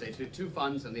growth stage. We have 2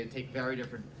 funds, and they take very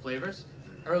different flavors.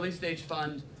 Early stage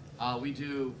fund, we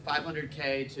do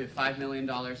 $500K to $5 million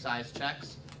size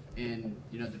checks in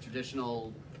the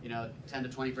traditional 10 to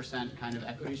 20% kind of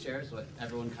equity shares, what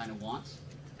everyone kind of wants.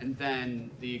 And then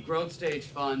the growth stage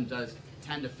fund does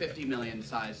 10 to 50 million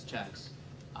size checks,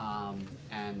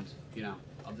 and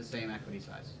of the same equity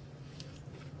size.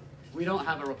 We don't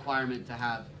have a requirement to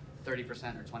have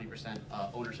 30% or 20%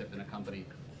 ownership in a company.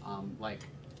 Like,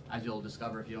 as you'll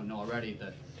discover if you don't know already,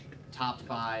 the top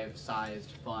 5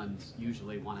 sized funds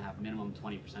usually want to have minimum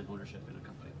 20% ownership in a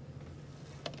company.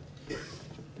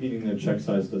 Meaning that check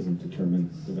size doesn't determine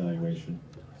the valuation.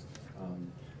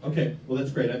 Okay, well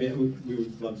that's great. I mean, we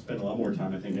would love to spend a lot more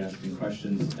time, I think, asking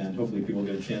questions, and hopefully people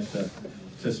get a chance to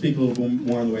speak a little bit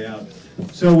more on the way out.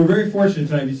 So we're very fortunate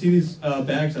tonight. You see these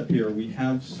bags up here. We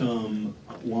have some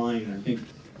wine. I think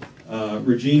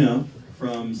Regina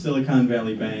from Silicon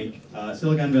Valley Bank.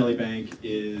 Silicon Valley Bank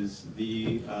is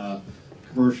the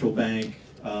commercial bank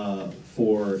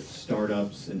for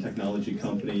startups and technology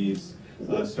companies.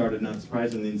 Started, not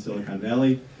surprisingly, in Silicon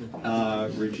Valley.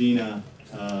 Regina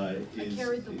I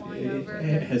carried the wine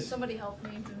over. Somebody helped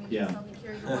me.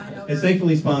 Carry the wine over. Has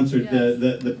thankfully sponsored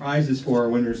the prizes for our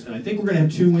winners, and I think we're going to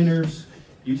have 2 winners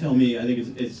You tell me. I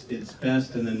think it's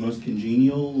best and then most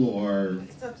congenial, or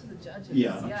it's up to the judges.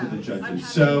 Yeah, up to the judges. I'm happy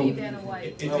so to be Vanna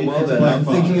White. Well then, I'm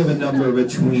thinking of a number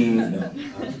between. No.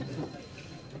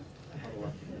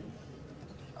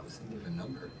 I was thinking of a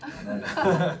number.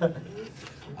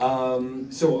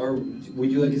 So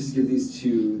would you like us to give these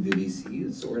to the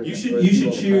VCs, or you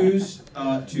should choose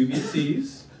two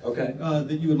VCs. Okay.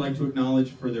 That you would like to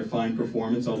acknowledge for their fine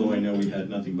performance, although I know we had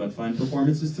nothing but fine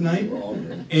performances tonight.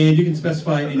 And you can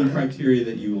specify any criteria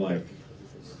that you like.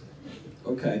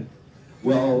 Okay.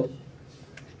 Well,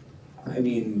 I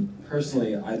mean,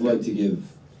 personally, I'd like to give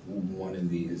one of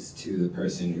these to the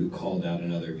person who called out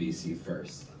another VC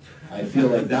first. I feel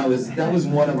like that was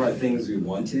one of our things we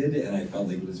wanted, and I felt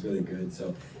like it was really good.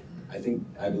 So I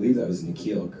believe that was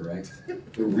Nikhil, correct?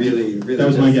 Who really that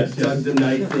was my guess. Dug the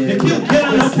knife in. Nikhil, get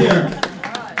on up there.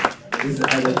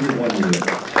 I will give one to you.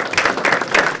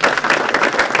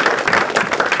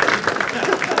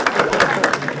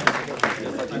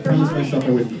 I promised myself I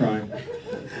wouldn't cry.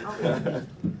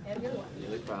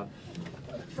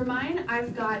 For mine,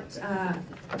 I've got,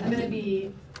 I'm going to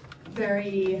be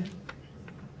very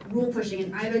rule pushing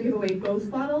and either give away both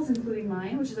bottles, including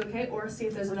mine, which is okay, or see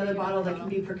if there's another bottle that can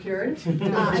be procured. I'm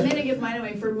going to give mine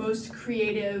away for most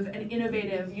creative and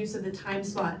innovative use of the time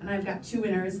slot, and I've got two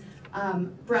winners.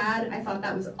 Brad, I thought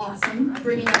that was awesome,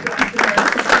 bringing up the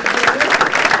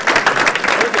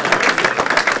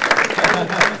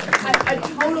a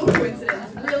total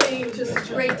coincidence, really just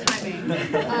great timing.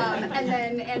 And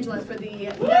then Angela for the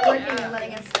networking and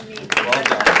letting us meet. Well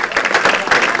done.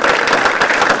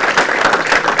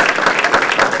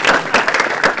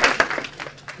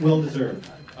 Well deserved.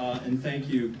 And thank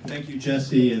you,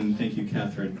 Jesse, and thank you,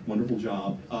 Kathryn. Wonderful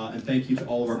job. And thank you to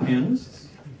all of our panelists.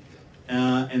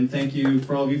 And thank you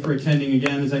for all of you for attending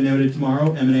again, as I noted,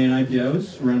 tomorrow, M&A and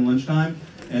IPOs around lunchtime,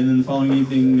 and then the following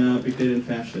evening, Big Data and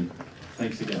Fashion.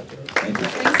 Thanks again. Thank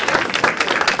you.